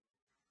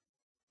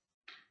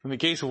 In the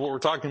case of what we're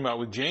talking about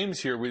with James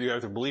here, you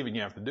have to believe it and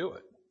you have to do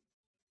it.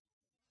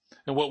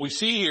 And what we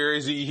see here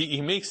is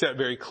he makes that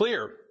very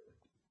clear.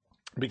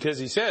 Because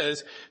he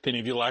says, if any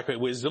of you lack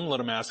wisdom, let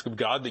him ask of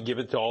God that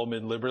giveth to all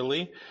men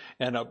liberally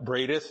and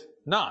upbraideth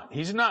not.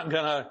 He's not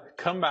going to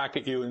come back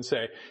at you and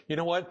say, you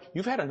know what?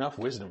 You've had enough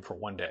wisdom for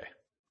one day.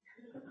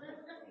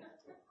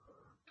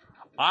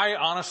 I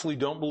honestly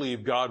don't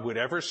believe God would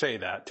ever say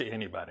that to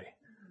anybody.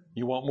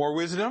 You want more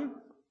wisdom?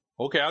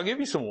 Okay, I'll give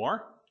you some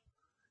more.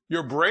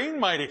 Your brain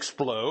might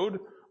explode,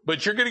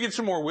 but you're going to get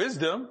some more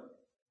wisdom.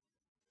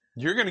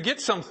 You're going to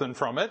get something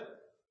from it.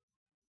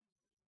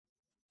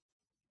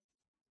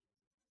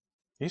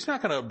 He's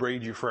not going to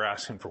upbraid you for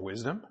asking for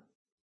wisdom.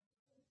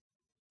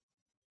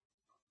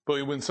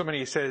 But when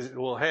somebody says,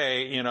 well,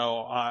 hey,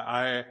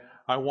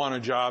 I want a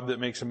job that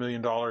makes $1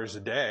 million a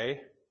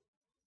day,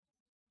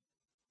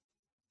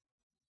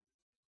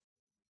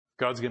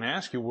 God's going to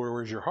ask you,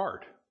 where's your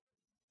heart?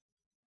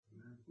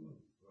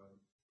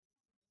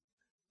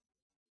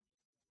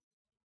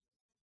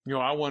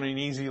 I want an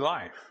easy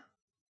life.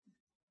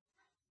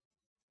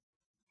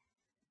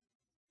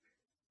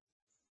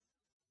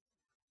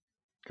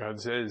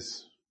 God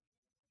says,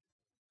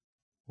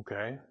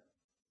 okay,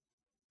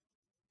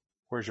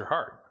 where's your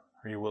heart?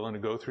 Are you willing to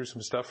go through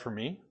some stuff for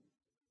me?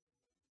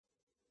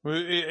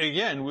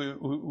 Again,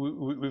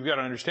 we've got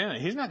to understand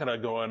that he's not going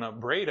to go and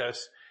upbraid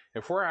us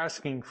if we're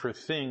asking for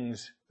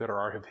things that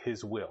are of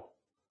his will.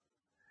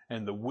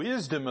 And the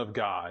wisdom of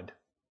God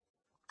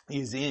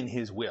is in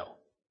his will.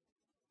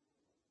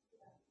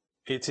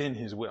 It's in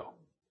his will.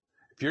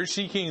 If you're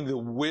seeking the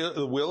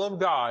will of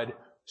God,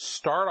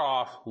 start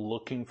off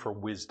looking for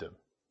wisdom.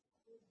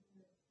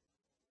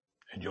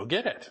 And you'll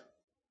get it.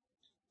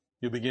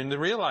 You'll begin to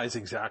realize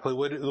exactly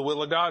what the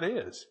will of God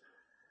is.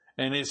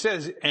 And it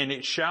says, and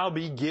it shall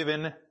be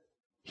given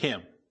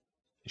him.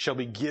 It shall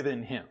be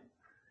given him.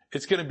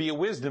 It's going to be a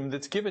wisdom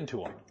that's given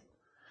to him.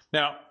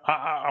 Now,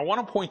 I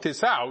want to point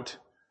this out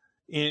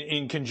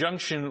in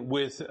conjunction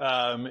with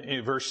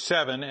in verse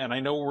 7, and I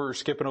know we're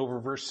skipping over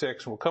verse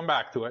 6, we'll come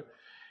back to it.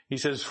 He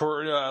says,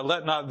 for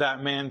let not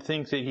that man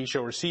think that he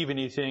shall receive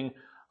anything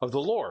of the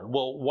Lord.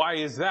 Well, why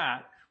is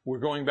that? We're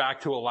going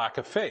back to a lack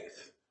of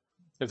faith.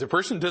 If the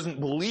person doesn't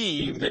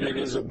believe that it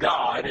is of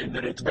God and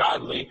that it's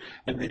godly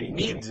and that he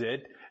needs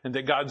it and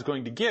that God's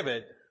going to give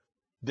it,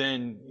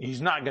 then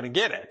he's not going to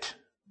get it.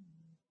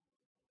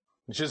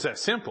 It's just that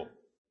simple.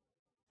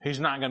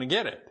 He's not going to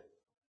get it.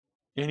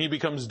 And he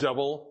becomes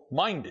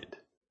double-minded.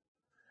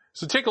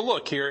 So take a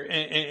look here,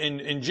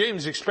 and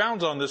James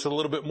expounds on this a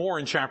little bit more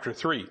in chapter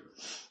 3.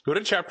 Go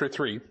to chapter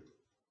 3.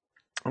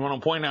 I want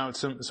to point out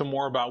some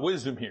more about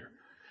wisdom here.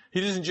 He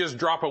doesn't just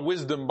drop a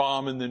wisdom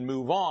bomb and then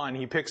move on.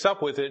 He picks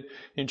up with it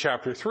in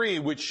chapter 3,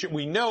 which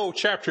we know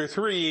chapter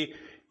 3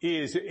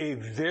 is a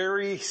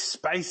very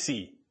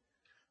spicy,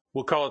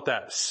 we'll call it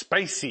that,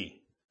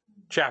 spicy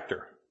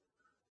chapter.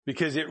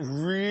 Because it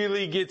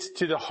really gets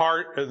to the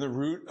heart and the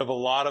root of a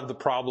lot of the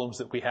problems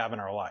that we have in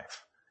our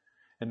life.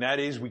 And that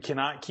is we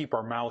cannot keep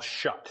our mouths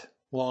shut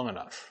long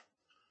enough.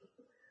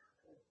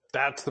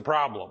 That's the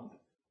problem.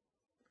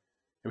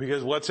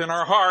 Because what's in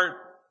our heart,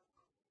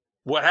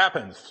 what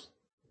happens?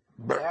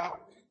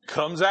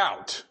 Comes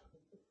out.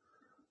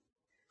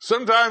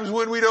 Sometimes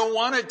when we don't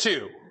want it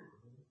to.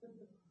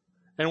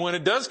 And when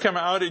it does come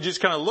out, it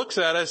just kind of looks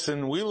at us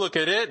and we look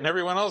at it and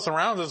everyone else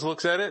around us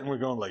looks at it and we're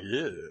going like,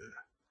 yeah.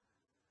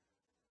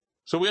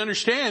 So we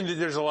understand that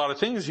there's a lot of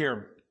things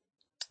here.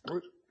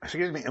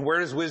 Excuse me. And where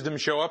does wisdom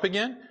show up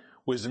again?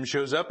 Wisdom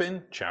shows up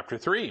in chapter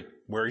 3,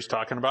 where he's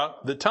talking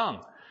about the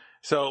tongue.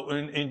 So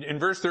in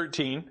verse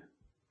 13,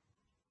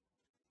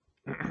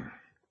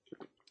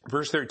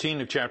 verse 13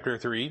 of chapter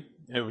 3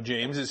 of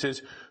James, it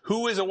says,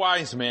 who is a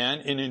wise man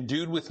and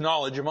endued with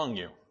knowledge among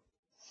you?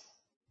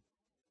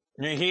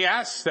 And he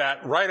asks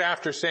that right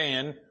after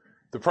saying,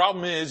 the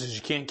problem is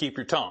you can't keep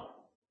your tongue.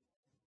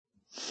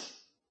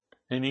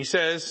 And he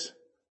says,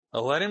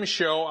 let him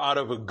show out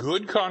of a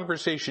good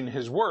conversation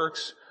his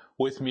works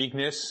with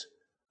meekness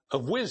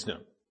of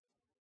wisdom.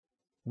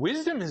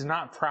 Wisdom is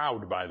not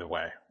proud, by the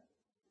way.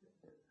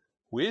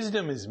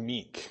 Wisdom is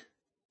meek.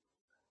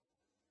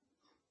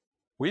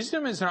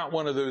 Wisdom is not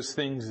one of those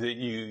things that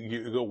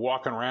you go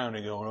walking around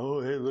and going,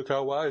 oh, hey, look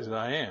how wise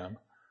I am.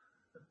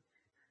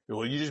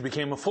 Well, you just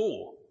became a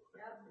fool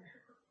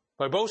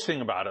by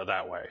boasting about it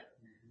that way.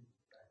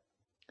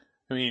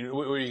 I mean,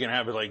 what are you going to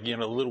have, like,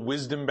 little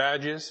wisdom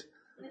badges?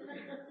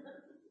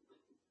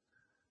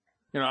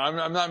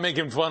 I'm not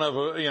making fun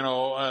of,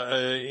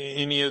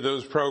 any of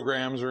those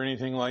programs or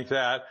anything like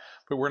that,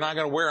 but we're not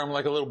going to wear them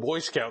like a little Boy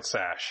Scout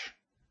sash.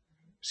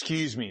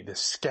 Excuse me, the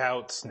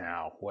Scouts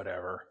now,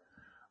 whatever.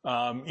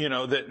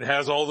 That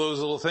has all those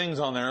little things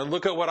on there.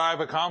 Look at what I've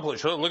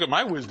accomplished. Look at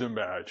my wisdom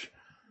badge.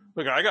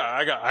 Look, I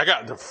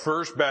got the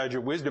first badge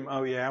of wisdom.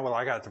 Oh yeah, well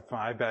I got the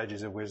 5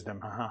 badges of wisdom.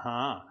 Ha ha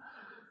ha.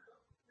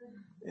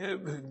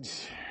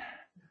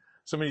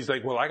 Somebody's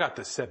like, well, I got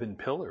the 7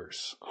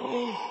 pillars.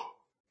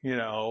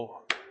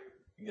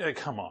 Yeah,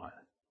 come on.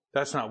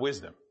 That's not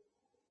wisdom.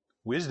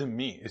 Wisdom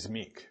is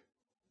meek.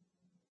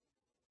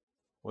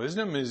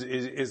 Wisdom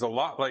is a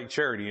lot like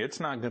charity.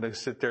 It's not going to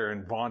sit there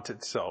and vaunt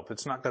itself.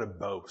 It's not going to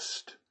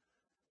boast.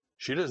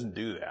 She doesn't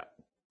do that.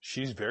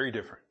 She's very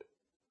different.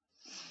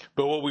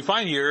 But what we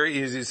find here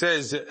is it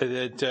says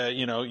that,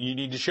 you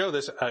need to show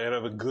this out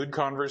of a good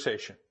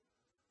conversation.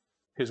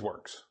 His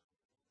works.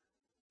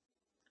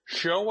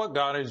 Show what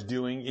God is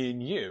doing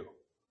in you.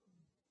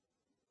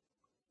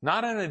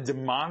 Not in a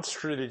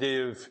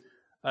demonstrative,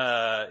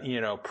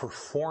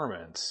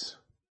 performance.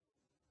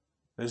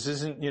 This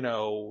isn't,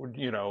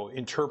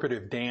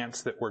 interpretive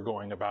dance that we're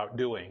going about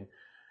doing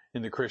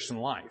in the Christian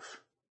life.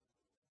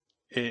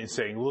 It's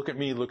saying, look at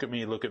me, look at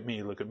me, look at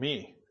me, look at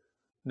me.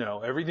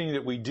 No, everything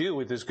that we do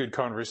with this good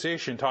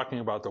conversation, talking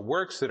about the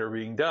works that are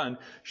being done,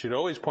 should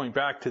always point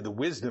back to the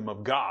wisdom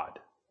of God.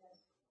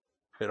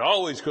 It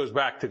always goes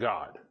back to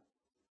God.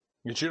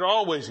 It should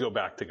always go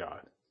back to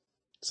God.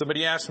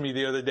 Somebody asked me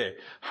the other day,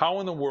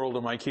 how in the world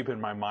am I keeping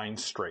my mind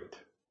straight?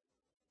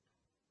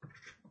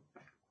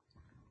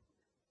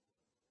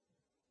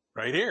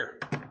 Right here.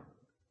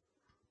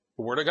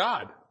 The Word of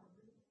God.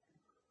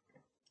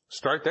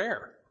 Start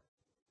there.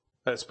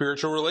 That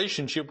spiritual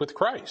relationship with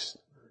Christ.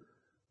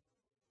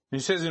 He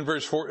says in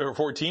verse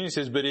 14, he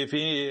says, but if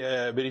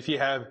you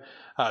have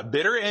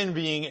bitter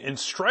envying and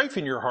strife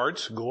in your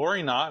hearts,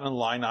 glory not and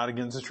lie not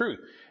against the truth.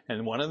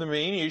 And one of the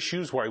main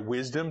issues why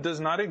wisdom does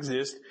not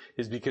exist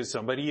is because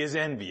somebody is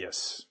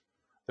envious.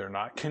 They're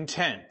not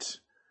content.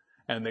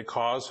 And they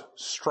cause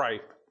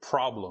strife,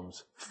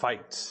 problems,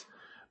 fights.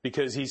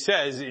 Because he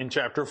says in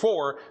chapter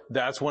 4,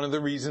 that's one of the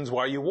reasons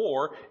why you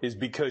war, is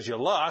because you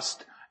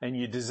lust and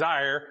you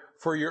desire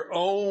for your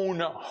own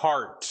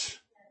heart,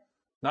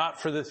 not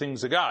for the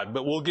things of God.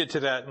 But we'll get to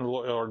that,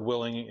 Lord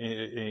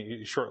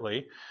willing,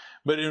 shortly.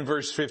 But in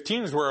verse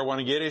 15 is where I want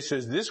to get. It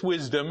says, this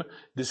wisdom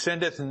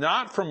descendeth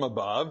not from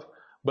above,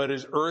 but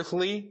is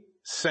earthly,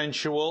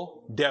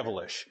 sensual,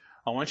 devilish.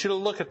 I want you to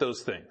look at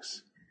those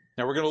things.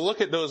 Now we're going to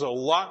look at those a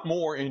lot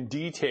more in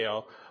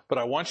detail, but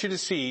I want you to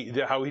see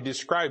how he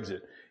describes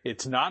it.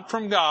 It's not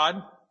from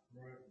God.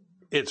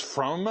 It's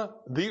from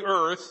the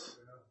earth,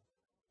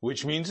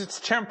 which means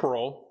it's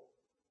temporal,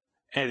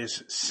 and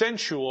it's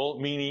sensual,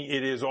 meaning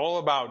it is all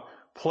about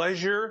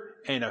pleasure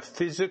and a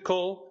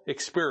physical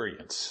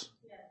experience.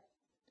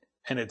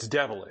 And it's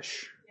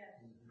devilish.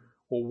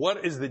 Well,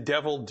 what does the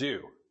devil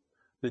do?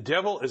 The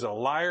devil is a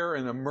liar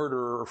and a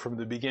murderer from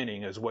the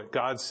beginning, is what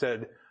God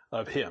said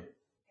of him.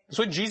 That's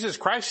what Jesus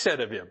Christ said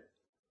of him.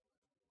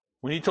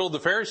 When he told the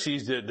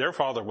Pharisees that their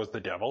father was the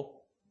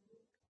devil,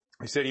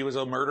 he said he was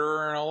a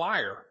murderer and a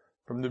liar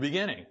from the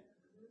beginning.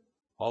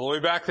 All the way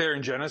back there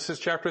in Genesis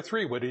chapter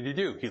 3, what did he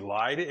do? He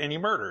lied and he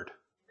murdered.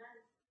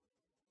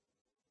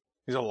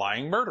 He's a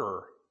lying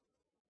murderer.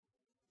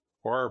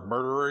 Or a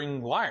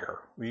murdering liar.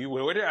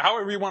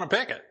 However you want to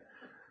pick it.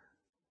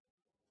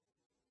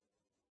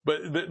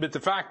 But the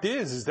fact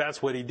is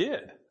that's what he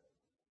did.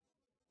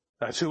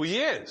 That's who he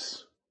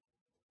is.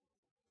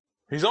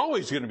 He's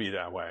always going to be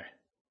that way.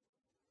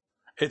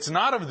 It's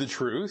not of the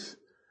truth,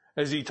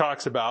 as he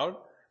talks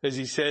about, as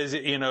he says,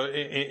 in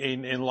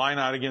lie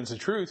not against the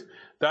truth.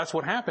 That's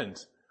what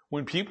happens.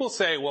 When people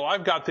say, well,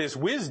 I've got this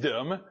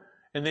wisdom,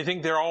 and they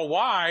think they're all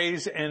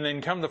wise, and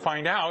then come to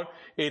find out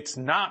it's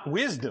not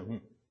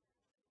wisdom.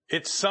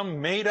 It's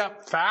some made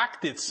up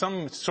fact. It's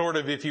some sort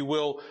of, if you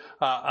will,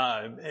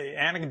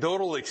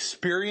 anecdotal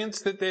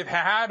experience that they've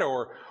had,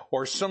 or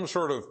some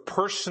sort of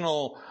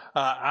personal,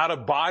 out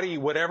of body,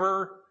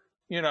 whatever.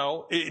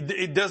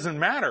 It doesn't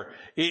matter.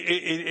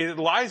 It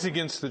lies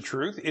against the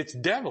truth. It's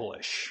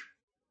devilish.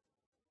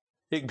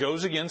 It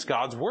goes against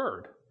God's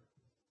word.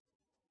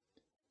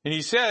 And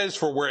he says,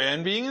 for where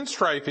envying and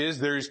strife is,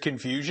 there is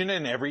confusion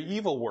in every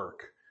evil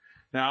work.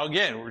 Now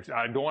again,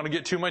 I don't want to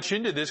get too much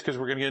into this because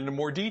we're going to get into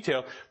more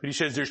detail, but he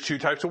says there's 2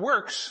 types of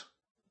works.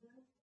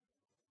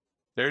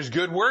 There's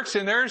good works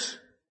and there's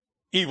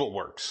evil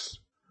works.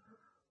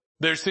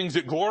 There's things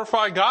that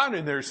glorify God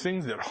and there's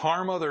things that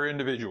harm other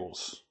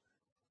individuals.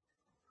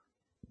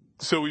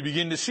 So we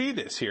begin to see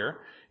this here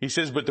He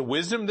says, but the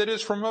wisdom that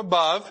is from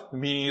above,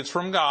 meaning it's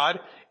from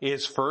God,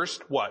 is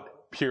first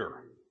what?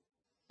 Pure.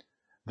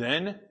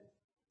 Then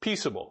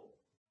peaceable.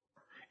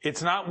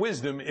 It's not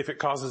wisdom if it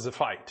causes a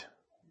fight.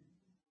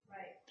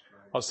 Right.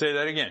 I'll say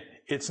that again.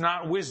 It's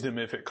not wisdom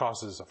if it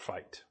causes a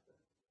fight.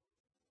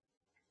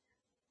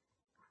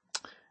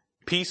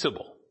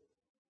 Peaceable.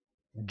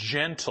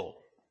 Gentle.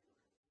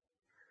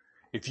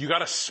 If you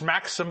gotta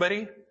smack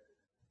somebody,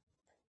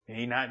 it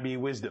may not be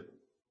wisdom.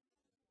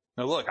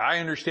 Now look, I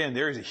understand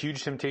there is a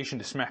huge temptation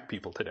to smack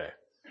people today.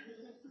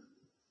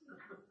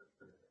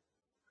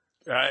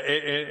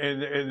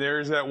 And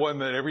there's that one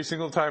that every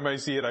single time I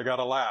see it, I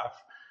gotta laugh.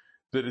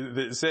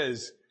 That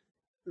says,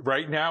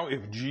 right now,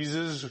 if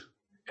Jesus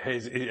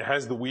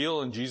has the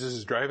wheel and Jesus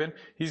is driving,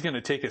 he's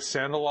gonna take his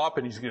sandal off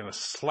and he's gonna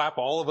slap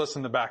all of us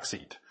in the back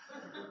seat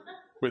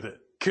with it.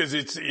 Cause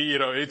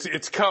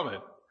it's coming.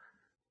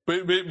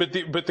 But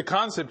the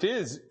concept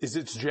is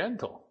it's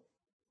gentle.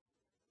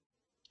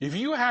 If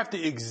you have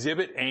to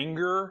exhibit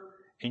anger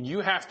and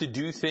you have to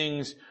do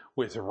things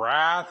with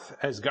wrath,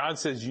 as God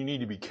says you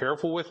need to be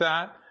careful with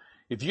that,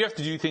 if you have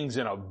to do things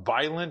in a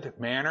violent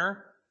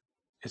manner,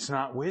 it's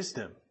not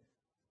wisdom.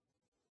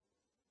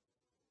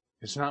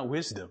 It's not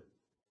wisdom.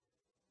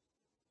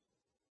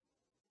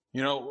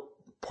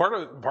 Part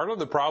of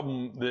the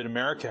problem that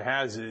America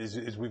has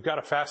is we've got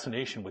a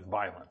fascination with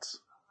violence.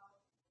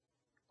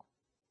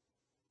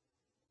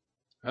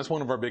 That's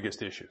one of our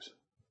biggest issues.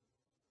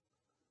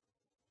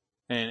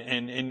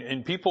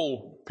 And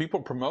people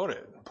promote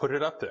it, put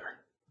it up there.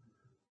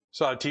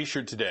 Saw a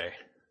t-shirt today,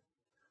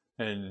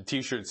 and the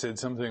t-shirt said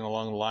something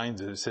along the lines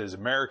that it says,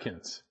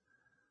 Americans,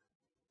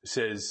 it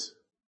says,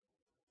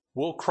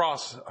 we'll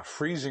cross a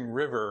freezing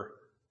river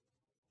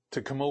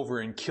to come over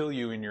and kill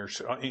you in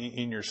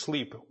your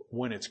sleep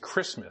when it's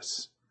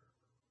Christmas.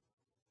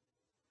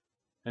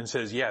 And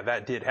says, yeah,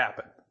 that did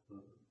happen.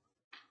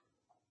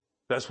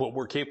 That's what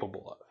we're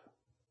capable of,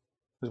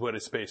 is what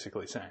it's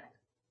basically saying.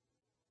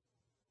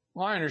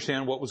 Well, I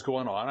understand what was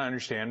going on. I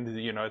understand,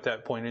 at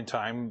that point in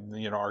time,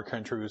 our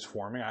country was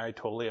forming. I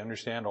totally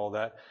understand all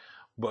that.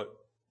 But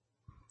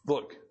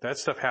look, that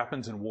stuff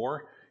happens in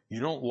war. You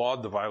don't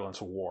laud the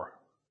violence of war.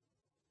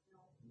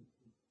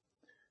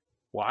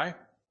 Why?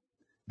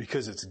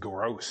 Because it's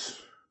gross.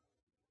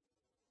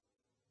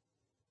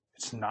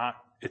 It's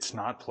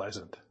not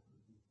pleasant.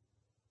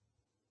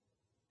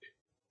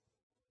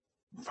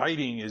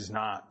 Fighting is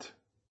not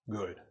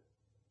good.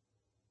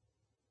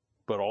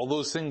 But all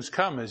those things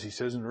come, as he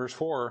says in verse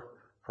 4,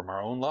 from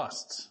our own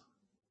lusts.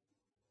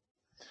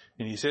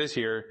 And he says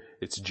here,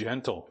 it's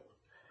gentle.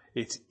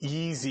 It's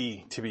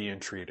easy to be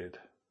entreated.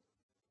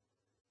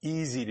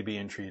 Easy to be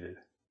entreated.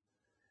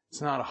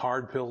 It's not a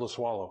hard pill to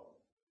swallow.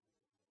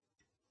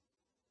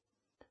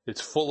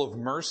 It's full of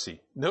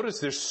mercy. Notice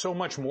there's so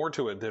much more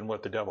to it than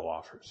what the devil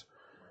offers.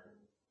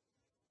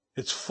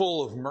 It's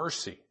full of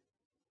mercy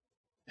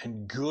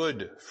and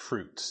good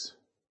fruits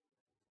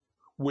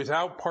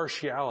without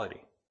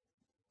partiality.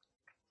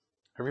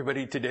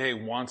 Everybody today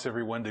wants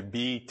everyone to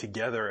be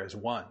together as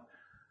one.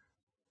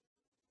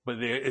 But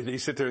they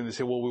sit there and they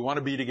say, well, we want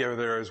to be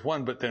together as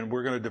one, but then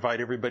we're going to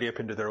divide everybody up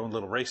into their own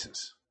little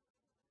races.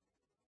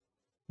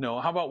 No,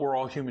 how about we're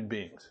all human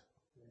beings?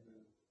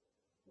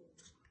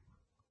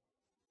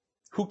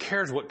 Who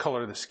cares what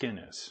color the skin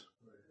is?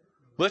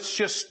 Let's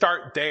just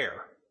start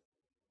there.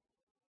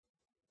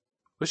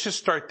 Let's just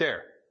start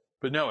there.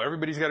 But no,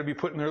 everybody's got to be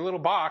put in their little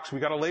box. We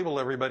got to label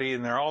everybody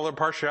and all their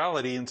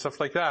partiality and stuff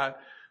like that.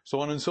 So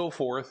on and so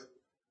forth.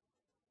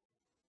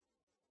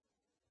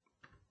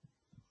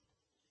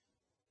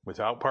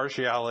 Without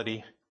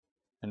partiality.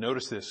 And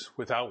notice this,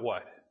 without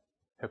what?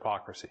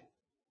 Hypocrisy.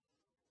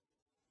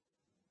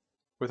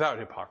 Without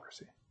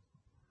hypocrisy.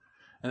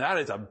 And that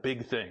is a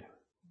big thing.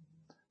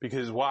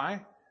 Because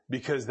why?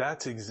 Because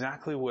that's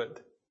exactly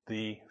what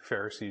the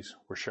Pharisees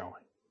were showing.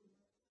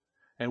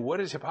 And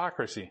what is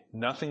hypocrisy?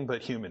 Nothing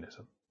but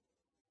humanism.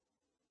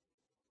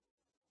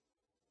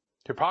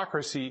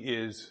 Hypocrisy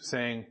is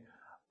saying,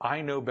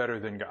 I know better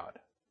than God.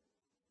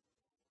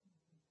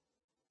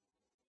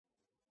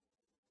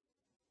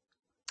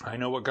 I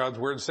know what God's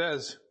word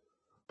says,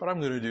 but I'm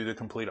going to do the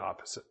complete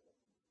opposite.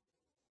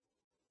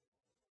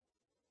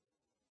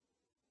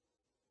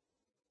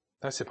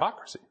 That's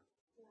hypocrisy.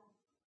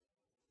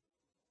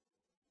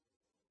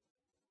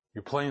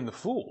 You're playing the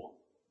fool.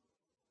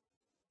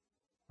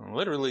 And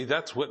literally,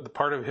 that's what the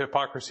part of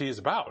hypocrisy is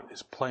about,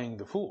 is playing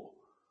the fool.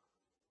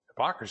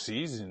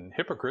 Hypocrisies and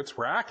hypocrites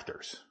were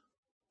actors.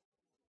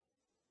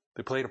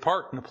 They played a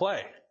part in the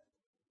play.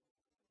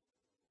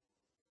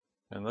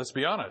 And let's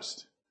be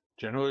honest,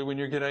 generally when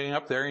you're getting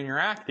up there and you're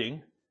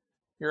acting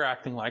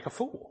like a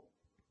fool.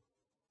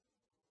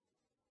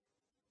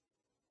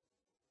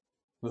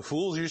 The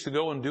fools used to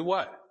go and do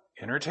what?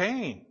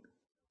 Entertain.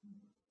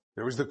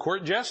 There was the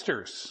court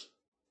jesters,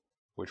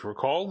 which were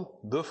called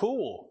the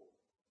fool.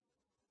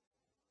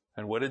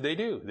 And what did they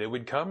do? They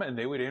would come and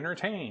they would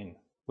entertain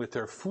with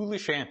their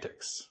foolish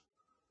antics.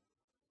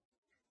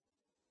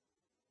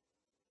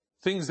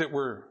 Things that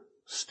were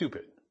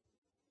stupid.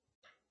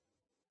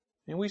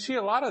 And we see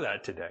a lot of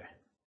that today.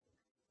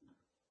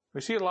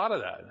 We see a lot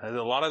of that. And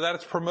a lot of that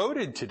is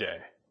promoted today.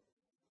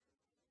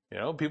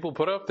 People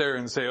put up there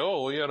and say,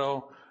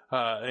 my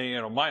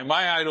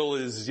idol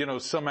is,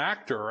 some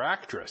actor or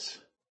actress.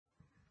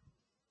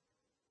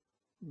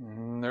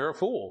 They're a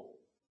fool.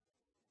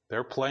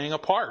 They're playing a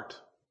part.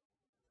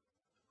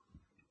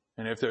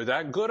 And if they're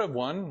that good of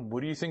one,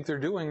 what do you think they're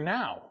doing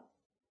now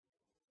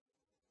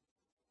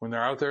when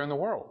they're out there in the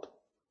world?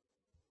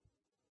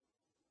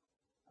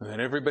 And then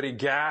everybody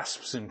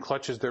gasps and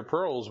clutches their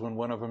pearls when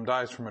one of them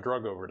dies from a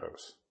drug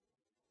overdose.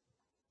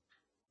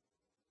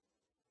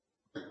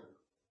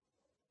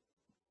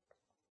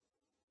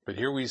 But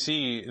here we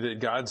see that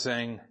God's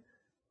saying,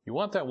 you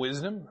want that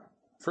wisdom?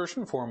 First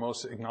and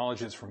foremost,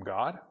 acknowledge it's from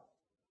God.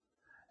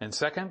 And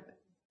second,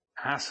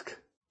 ask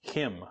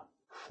Him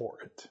for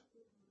it.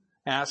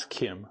 Ask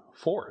Him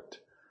for it.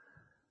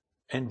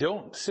 And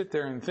don't sit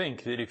there and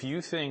think that if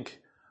you think,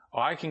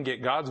 I can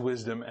get God's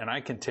wisdom and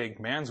I can take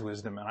man's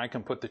wisdom and I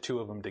can put the two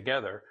of them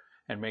together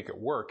and make it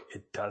work.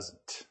 It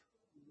doesn't.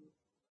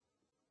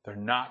 They're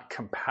not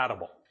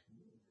compatible.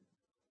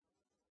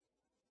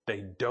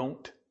 They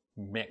don't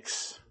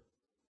mix.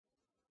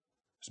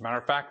 As a matter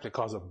of fact, it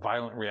causes a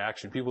violent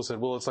reaction. People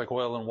said, well, it's like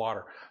oil and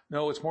water.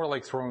 No, it's more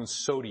like throwing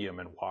sodium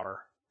in water.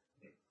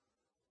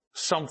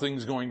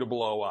 Something's going to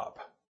blow up.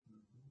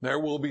 There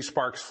will be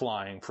sparks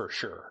flying for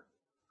sure.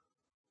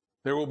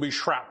 There will be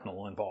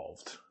shrapnel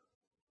involved.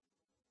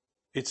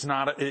 It's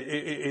not,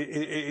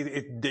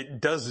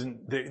 it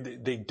doesn't,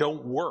 they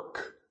don't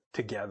work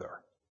together.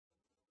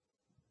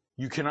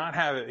 You cannot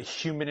have a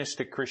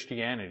humanistic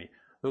Christianity.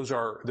 Those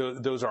are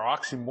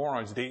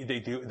oxymorons.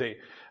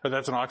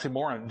 That's an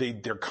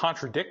oxymoron. They're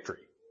contradictory.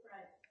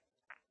 Right.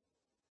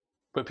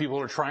 But people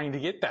are trying to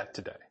get that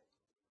today,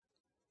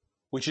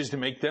 which is to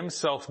make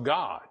themselves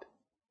God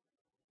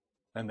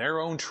and their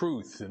own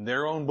truth and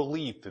their own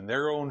belief and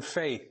their own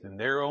faith and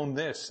their own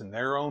this and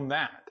their own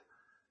that.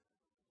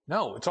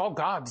 No, it's all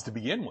God's to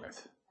begin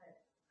with.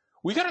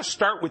 We got to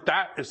start with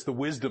that as the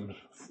wisdom,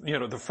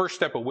 the first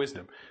step of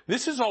wisdom.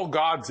 This is all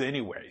God's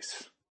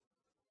anyways,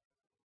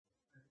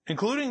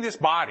 including this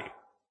body,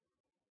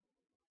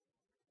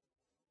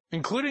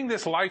 including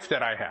this life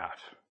that I have.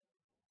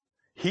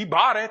 He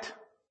bought it.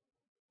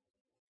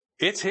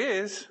 It's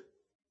His.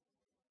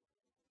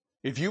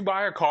 If you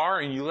buy a car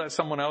and you let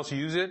someone else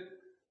use it,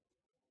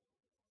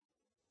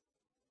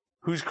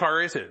 whose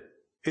car is it?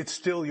 It's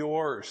still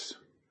yours.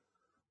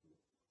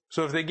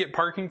 So if they get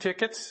parking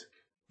tickets,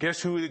 guess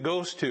who it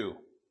goes to?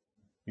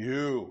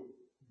 You.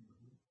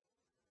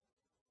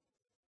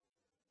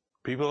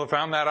 People have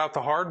found that out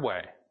the hard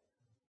way.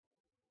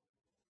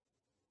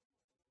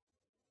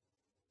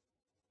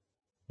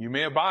 You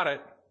may have bought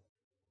it.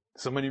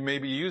 Somebody may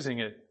be using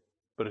it,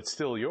 but it's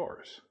still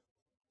yours.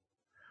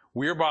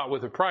 We are bought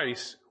with a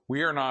price.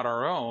 We are not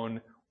our own.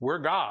 We're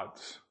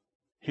God's.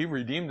 He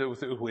redeemed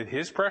it with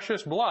His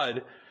precious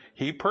blood.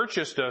 He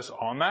purchased us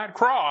on that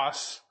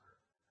cross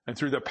and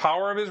through the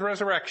power of His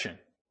resurrection.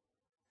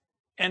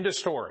 End of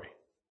story.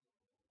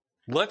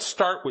 Let's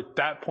start with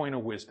that point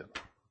of wisdom.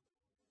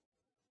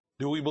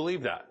 Do we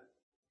believe that?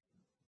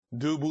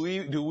 Do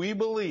we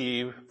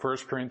believe 1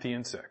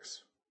 Corinthians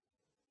 6?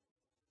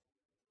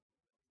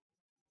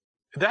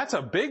 That's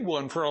a big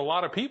one for a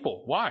lot of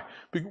people. Why?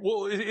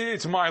 Well,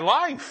 it's my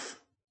life.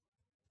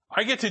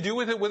 I get to do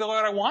with it what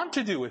I want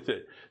to do with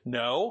it.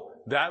 No,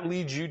 that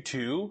leads you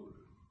to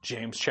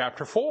James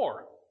chapter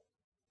 4.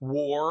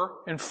 War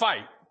and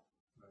fight.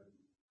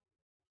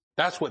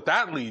 That's what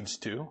that leads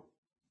to.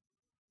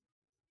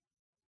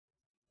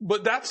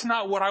 But that's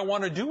not what I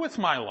want to do with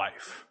my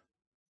life.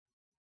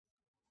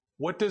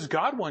 What does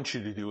God want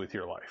you to do with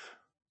your life?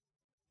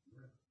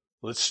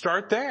 Let's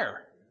start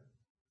there.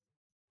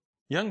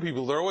 Young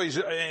people, they're always,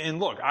 and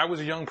look, I was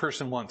a young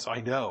person once.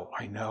 I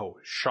know,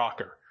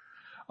 shocker.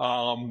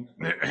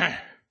 I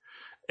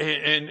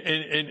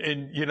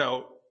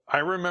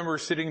remember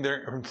sitting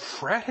there and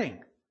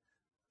fretting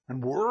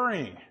and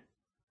worrying.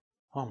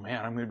 Oh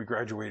man, I'm going to be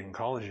graduating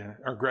college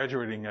or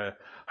graduating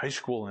high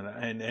school, and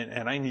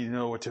I need to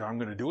know what I'm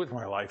going to do with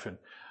my life, and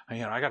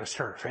I got to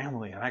start a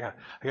family, and I got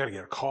to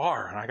get a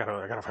car, and I got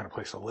to find a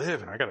place to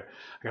live, and I got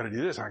to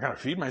do this, and I got to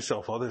feed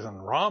myself other than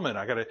ramen.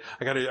 I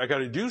got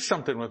to do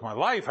something with my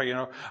life. I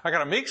got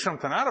to make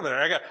something out of it.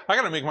 I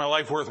got to make my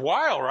life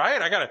worthwhile,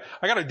 right? I got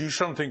to do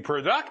something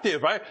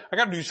productive. I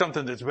got to do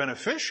something that's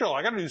beneficial.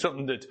 I got to do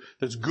something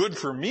that's good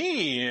for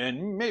me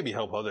and maybe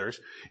help others.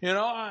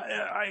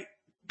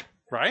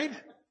 Right?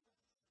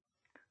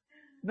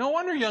 No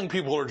wonder young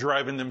people are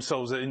driving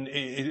themselves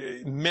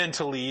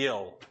mentally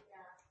ill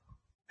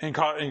and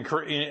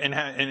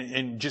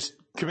just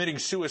committing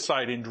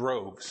suicide in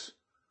droves.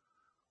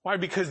 Why?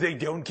 Because they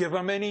don't give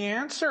them any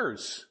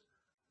answers.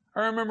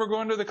 I remember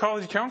going to the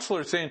college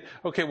counselor saying,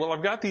 okay, well,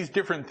 I've got these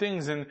different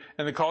things, and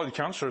the college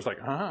counselor's like,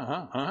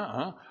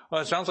 Well,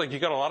 it sounds like you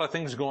got a lot of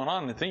things going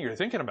on and things you're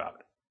thinking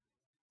about.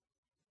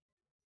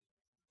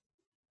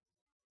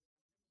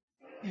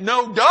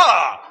 No,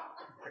 duh!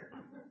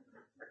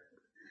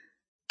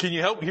 Can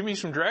you help give me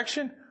some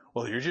direction?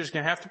 Well, you're just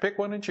going to have to pick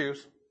one and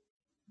choose.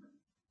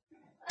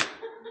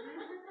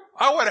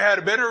 I would have had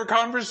a better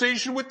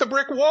conversation with the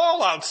brick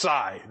wall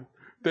outside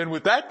than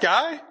with that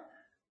guy.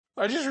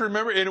 I just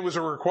remember, and it was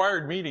a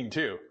required meeting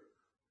too.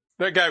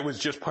 That guy was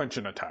just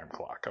punching a time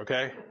clock,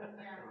 okay?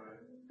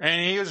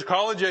 And he was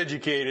college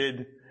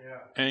educated,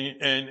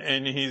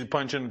 and he's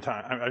punching a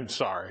time. I'm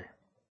sorry.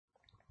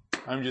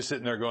 I'm just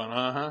sitting there going,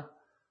 uh-huh.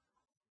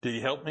 Did he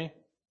help me?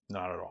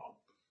 Not at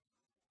all.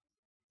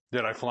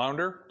 Did I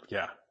flounder?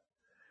 Yeah.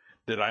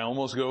 Did I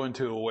almost go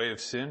into a way of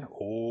sin?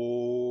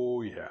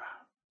 Oh, yeah.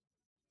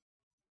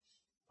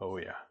 Oh,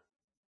 yeah.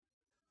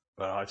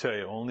 But I'll tell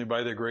you, only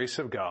by the grace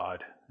of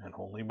God and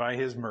only by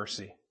His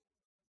mercy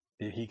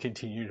did He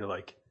continue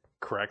to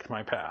correct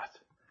my path.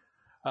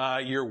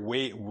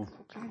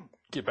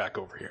 Get back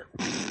over here.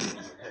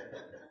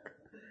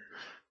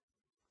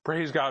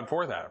 Praise God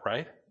for that,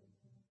 right?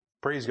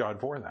 Praise God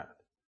for that.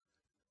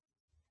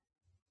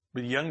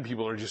 But young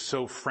people are just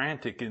so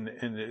frantic and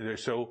they're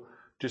so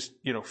just,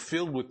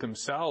 filled with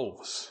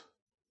themselves.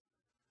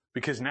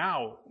 Because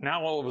now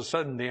all of a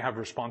sudden they have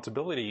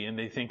responsibility and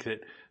they think that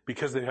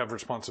because they have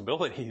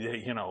responsibility,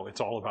 it's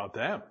all about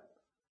them.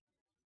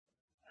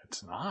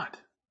 It's not.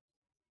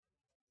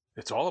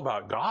 It's all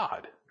about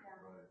God.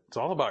 It's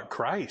all about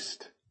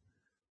Christ.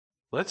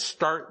 Let's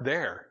start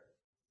there.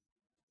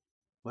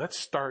 Let's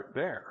start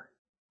there.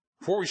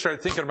 Before we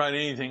start thinking about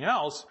anything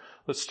else,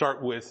 let's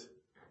start with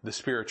the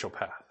spiritual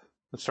path.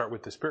 Let's start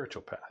with the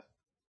spiritual path.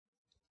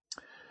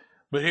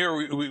 But here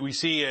we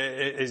see,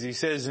 as he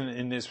says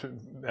in this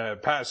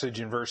passage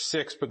in verse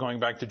 6, but going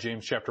back to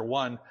James chapter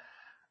 1,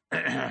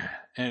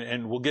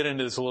 and we'll get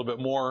into this a little bit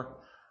more,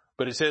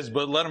 but it says,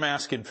 but let him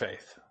ask in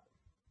faith.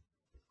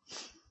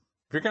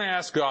 If you're going to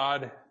ask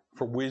God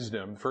for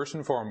wisdom, first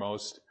and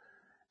foremost,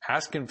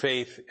 ask in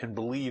faith and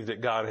believe that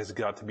God has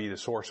got to be the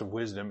source of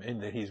wisdom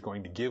and that He's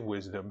going to give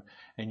wisdom,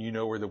 and you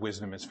know where the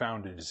wisdom is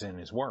found. It is in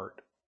His Word.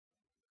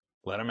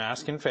 Let him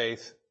ask in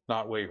faith,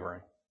 not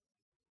wavering.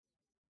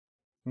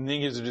 And then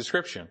he gives a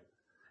description.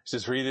 He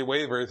says, for he that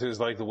wavereth is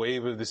like the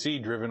wave of the sea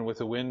driven with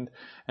the wind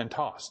and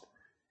tossed.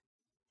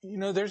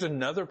 There's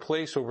another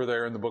place over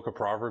there in the book of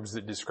Proverbs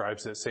that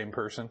describes that same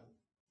person.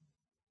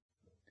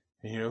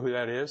 And you know who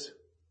that is?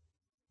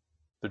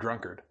 The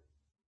drunkard.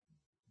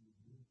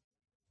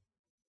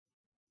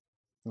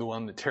 The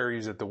one that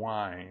tarries at the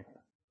wine,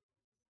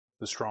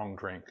 the strong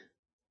drink.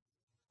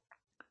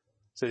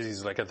 Says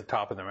he's like at the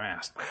top of the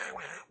mast,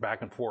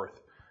 back and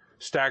forth,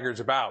 staggers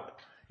about.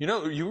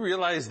 You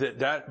realize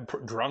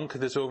that drunk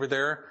that's over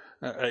there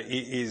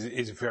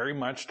is very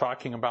much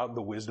talking about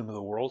the wisdom of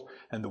the world,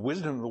 and the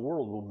wisdom of the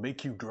world will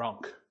make you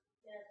drunk.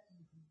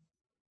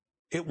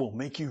 It will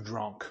make you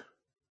drunk.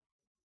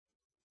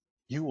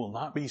 You will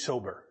not be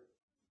sober,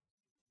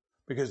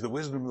 because the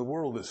wisdom of the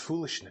world is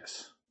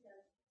foolishness.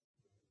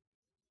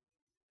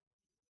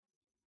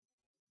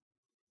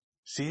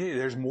 See,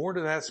 there's more to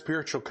that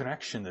spiritual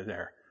connection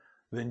there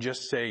than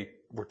just say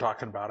we're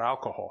talking about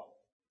alcohol.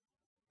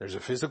 There's a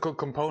physical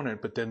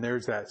component, but then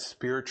there's that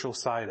spiritual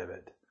side of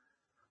it.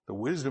 The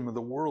wisdom of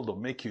the world will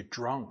make you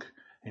drunk.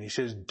 And he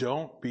says,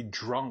 don't be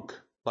drunk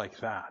like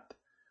that.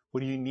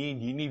 What do you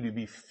need? You need to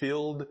be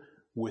filled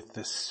with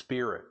the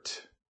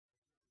Spirit.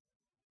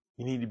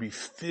 You need to be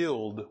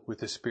filled with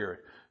the Spirit.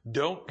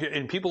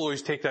 And people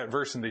always take that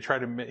verse and they try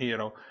to,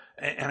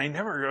 and I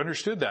never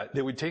understood that.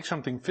 They would take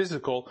something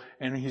physical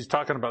and he's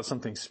talking about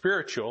something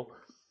spiritual.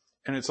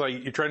 And it's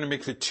like you're trying to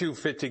make the two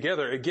fit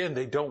together. Again,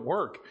 they don't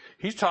work.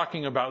 He's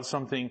talking about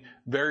something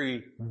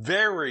very,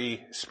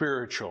 very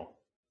spiritual.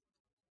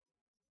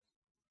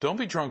 Don't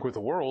be drunk with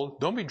the world.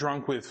 Don't be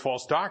drunk with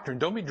false doctrine.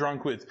 Don't be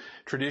drunk with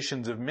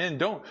traditions of men.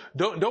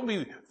 Don't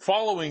be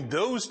following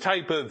those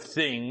type of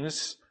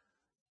things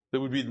that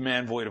would be the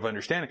man void of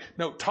understanding.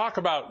 No, talk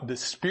about the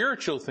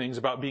spiritual things,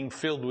 about being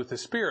filled with the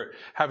Spirit,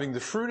 having the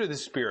fruit of the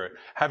Spirit,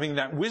 having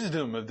that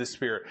wisdom of the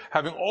Spirit,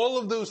 having all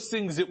of those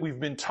things that we've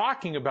been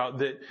talking about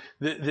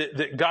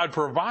that God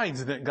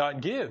provides, that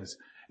God gives.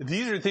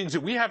 These are things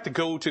that we have to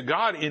go to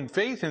God in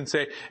faith and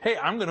say, hey,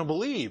 I'm going to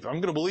believe. I'm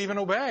going to believe and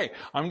obey.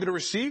 I'm going to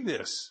receive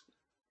this.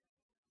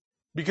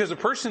 Because a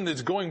person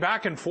that's going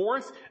back and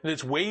forth,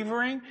 that's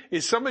wavering,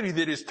 is somebody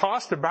that is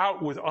tossed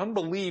about with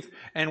unbelief,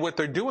 and what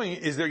they're doing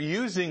is they're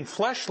using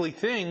fleshly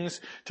things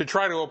to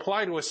try to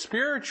apply to a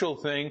spiritual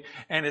thing,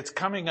 and it's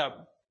coming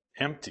up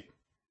empty.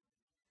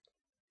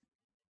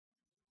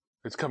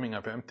 It's coming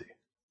up empty.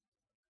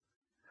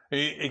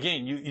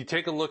 Again, you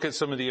take a look at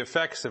some of the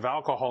effects of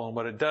alcohol and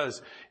what it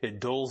does. It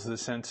dulls the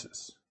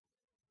senses.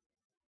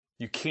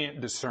 You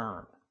can't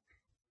discern.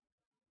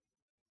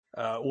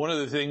 One of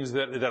the things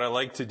that I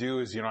like to do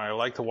is, I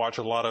like to watch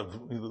a lot of,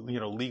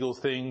 legal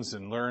things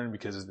and learn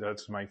because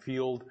that's my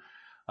field.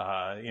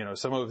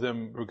 Some of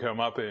them will come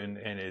up and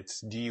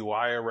it's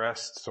DUI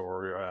arrests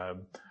or,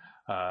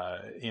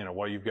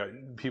 while you've got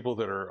people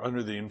that are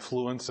under the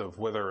influence of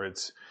whether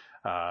it's,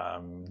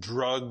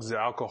 drugs,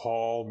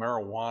 alcohol,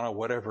 marijuana,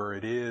 whatever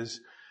it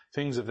is,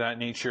 things of that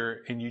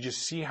nature, and you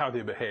just see how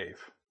they behave.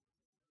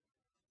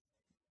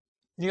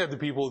 You have the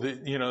people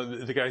that,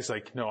 the guy's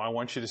like, no, I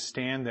want you to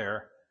stand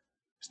there.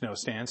 No,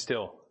 stand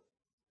still.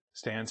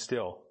 Stand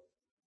still.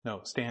 No,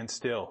 stand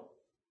still.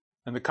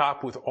 And the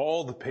cop, with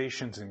all the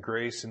patience and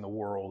grace in the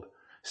world,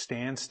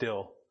 stands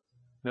still.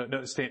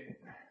 No, stand.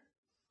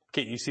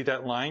 Okay, you see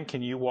that line?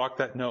 Can you walk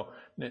that? No,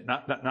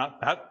 not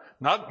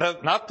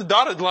the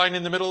dotted line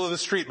in the middle of the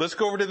street. Let's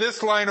go over to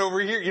this line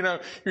over here.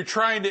 You're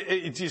trying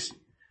to,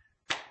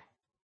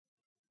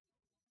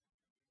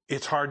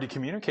 it's hard to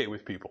communicate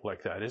with people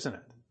like that, isn't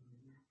it?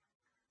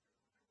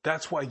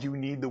 That's why you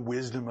need the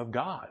wisdom of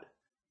God.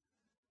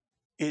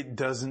 It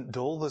doesn't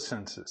dull the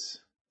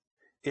senses.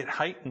 It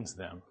heightens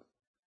them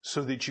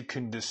so that you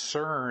can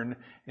discern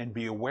and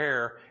be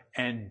aware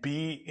and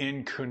be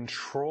in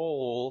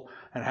control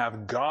and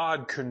have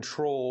God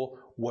control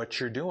what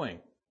you're doing.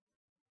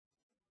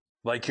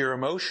 Like your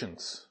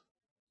emotions.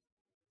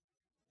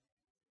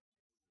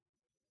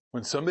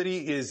 When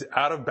somebody is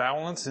out of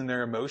balance in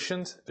their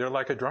emotions, they're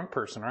like a drunk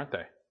person, aren't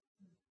they?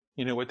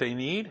 You know what they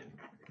need?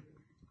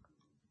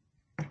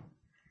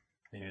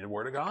 They need the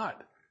Word of God.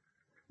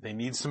 They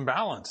need some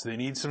balance. They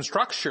need some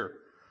structure.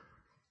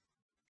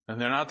 And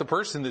they're not the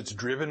person that's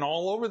driven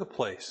all over the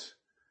place.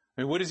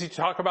 I mean, what does he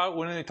talk about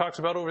when he talks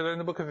about over there in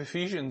the book of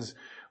Ephesians,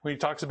 when he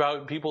talks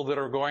about people that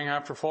are going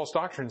after false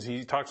doctrines?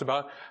 He talks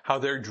about how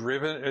they're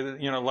driven,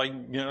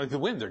 like the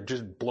wind. They're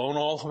just blown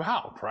all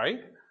about, right?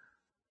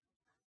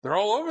 They're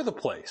all over the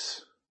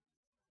place.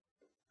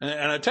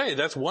 And I tell you,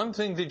 that's one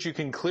thing that you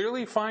can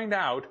clearly find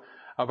out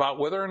about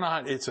whether or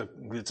not it's a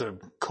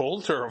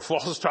cult or a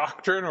false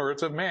doctrine or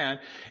it's a man,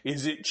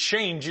 is it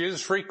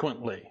changes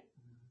frequently.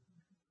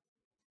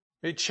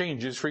 It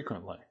changes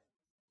frequently.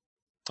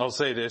 I'll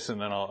say this and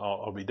then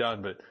I'll be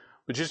done, but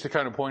just to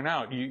kind of point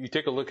out, you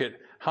take a look at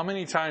how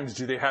many times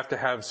do they have to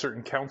have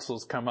certain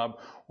councils come up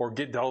or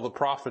get all the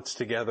prophets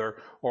together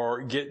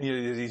or get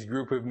these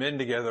group of men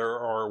together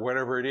or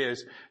whatever it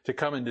is to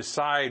come and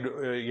decide,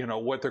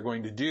 what they're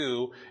going to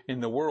do in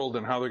the world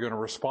and how they're going to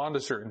respond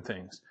to certain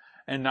things.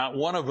 And not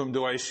one of them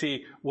do I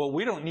see, well,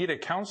 we don't need a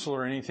council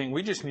or anything.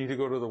 We just need to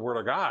go to the Word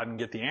of God and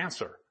get the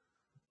answer.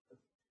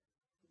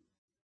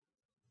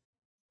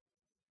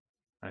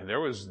 And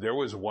there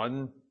was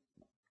one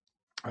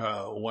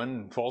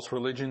false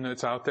religion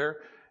that's out there,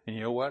 and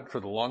you know what? For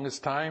the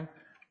longest time,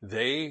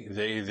 they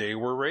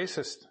were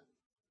racist.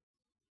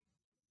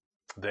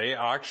 They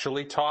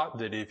actually taught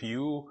that if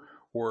you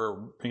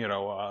were,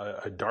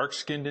 a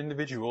dark-skinned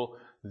individual,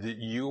 that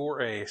you were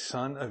a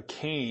son of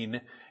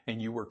Cain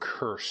and you were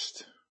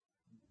cursed.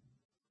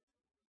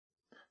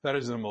 That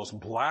is the most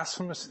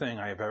blasphemous thing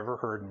I have ever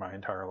heard in my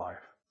entire life.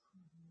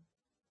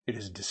 It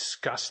is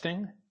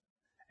disgusting.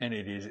 And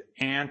it is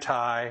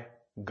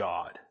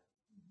anti-God.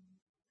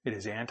 It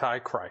is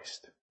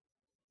anti-Christ.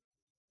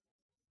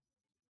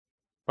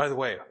 By the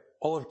way,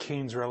 all of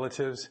Cain's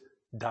relatives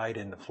died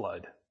in the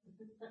flood.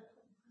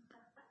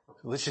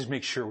 Let's just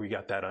make sure we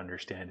got that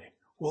understanding.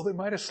 Well, they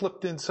might have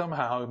slipped in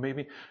somehow,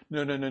 maybe.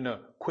 No.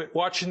 Quit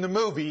watching the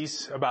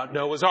movies about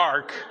Noah's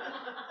Ark.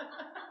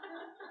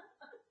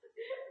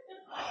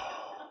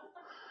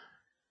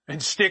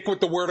 And stick with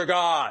the Word of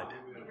God.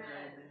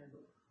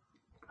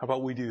 How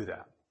about we do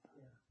that?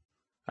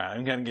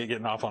 I'm going to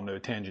get off on a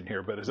tangent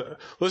here, but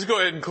let's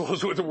go ahead and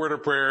close with a word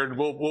of prayer, and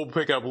we'll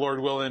pick up, Lord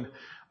willing,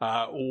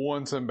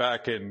 once I'm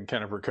back and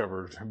kind of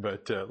recovered.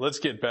 But let's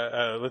get back.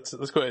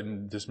 Let's go ahead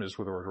and dismiss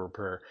with a word of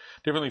prayer.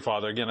 Dear Heavenly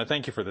Father, again, I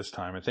thank you for this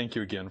time. I thank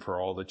you again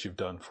for all that you've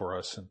done for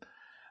us, and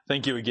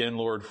thank you again,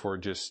 Lord, for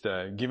just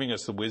giving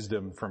us the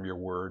wisdom from your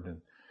Word,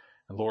 and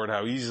Lord,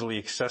 how easily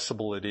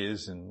accessible it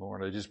is. And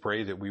Lord, I just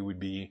pray that we would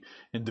be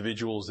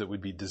individuals that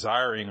would be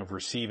desiring of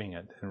receiving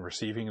it and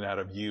receiving that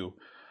of you.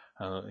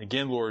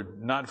 Again, Lord,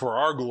 not for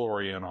our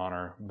glory and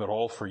honor, but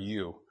all for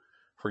you,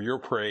 for your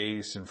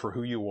praise and for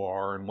who you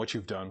are and what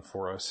you've done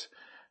for us.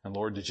 And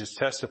Lord, to just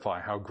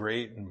testify how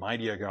great and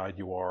mighty a God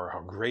you are,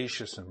 how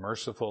gracious and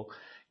merciful,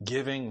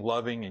 giving,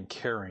 loving, and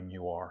caring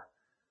you are.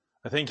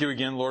 I thank you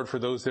again, Lord, for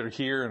those that are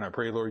here. And I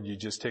pray, Lord, you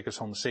just take us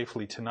home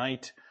safely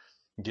tonight.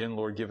 Again,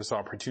 Lord, give us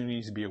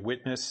opportunities to be a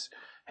witness,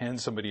 hand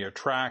somebody a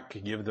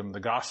tract, give them the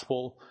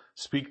gospel,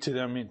 speak to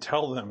them and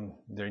tell them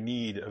their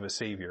need of a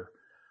Savior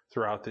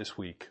throughout this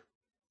week.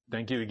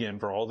 Thank you again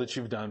for all that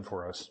you've done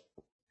for us.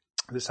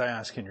 This I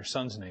ask in your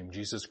Son's name,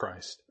 Jesus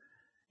Christ.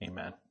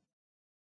 Amen.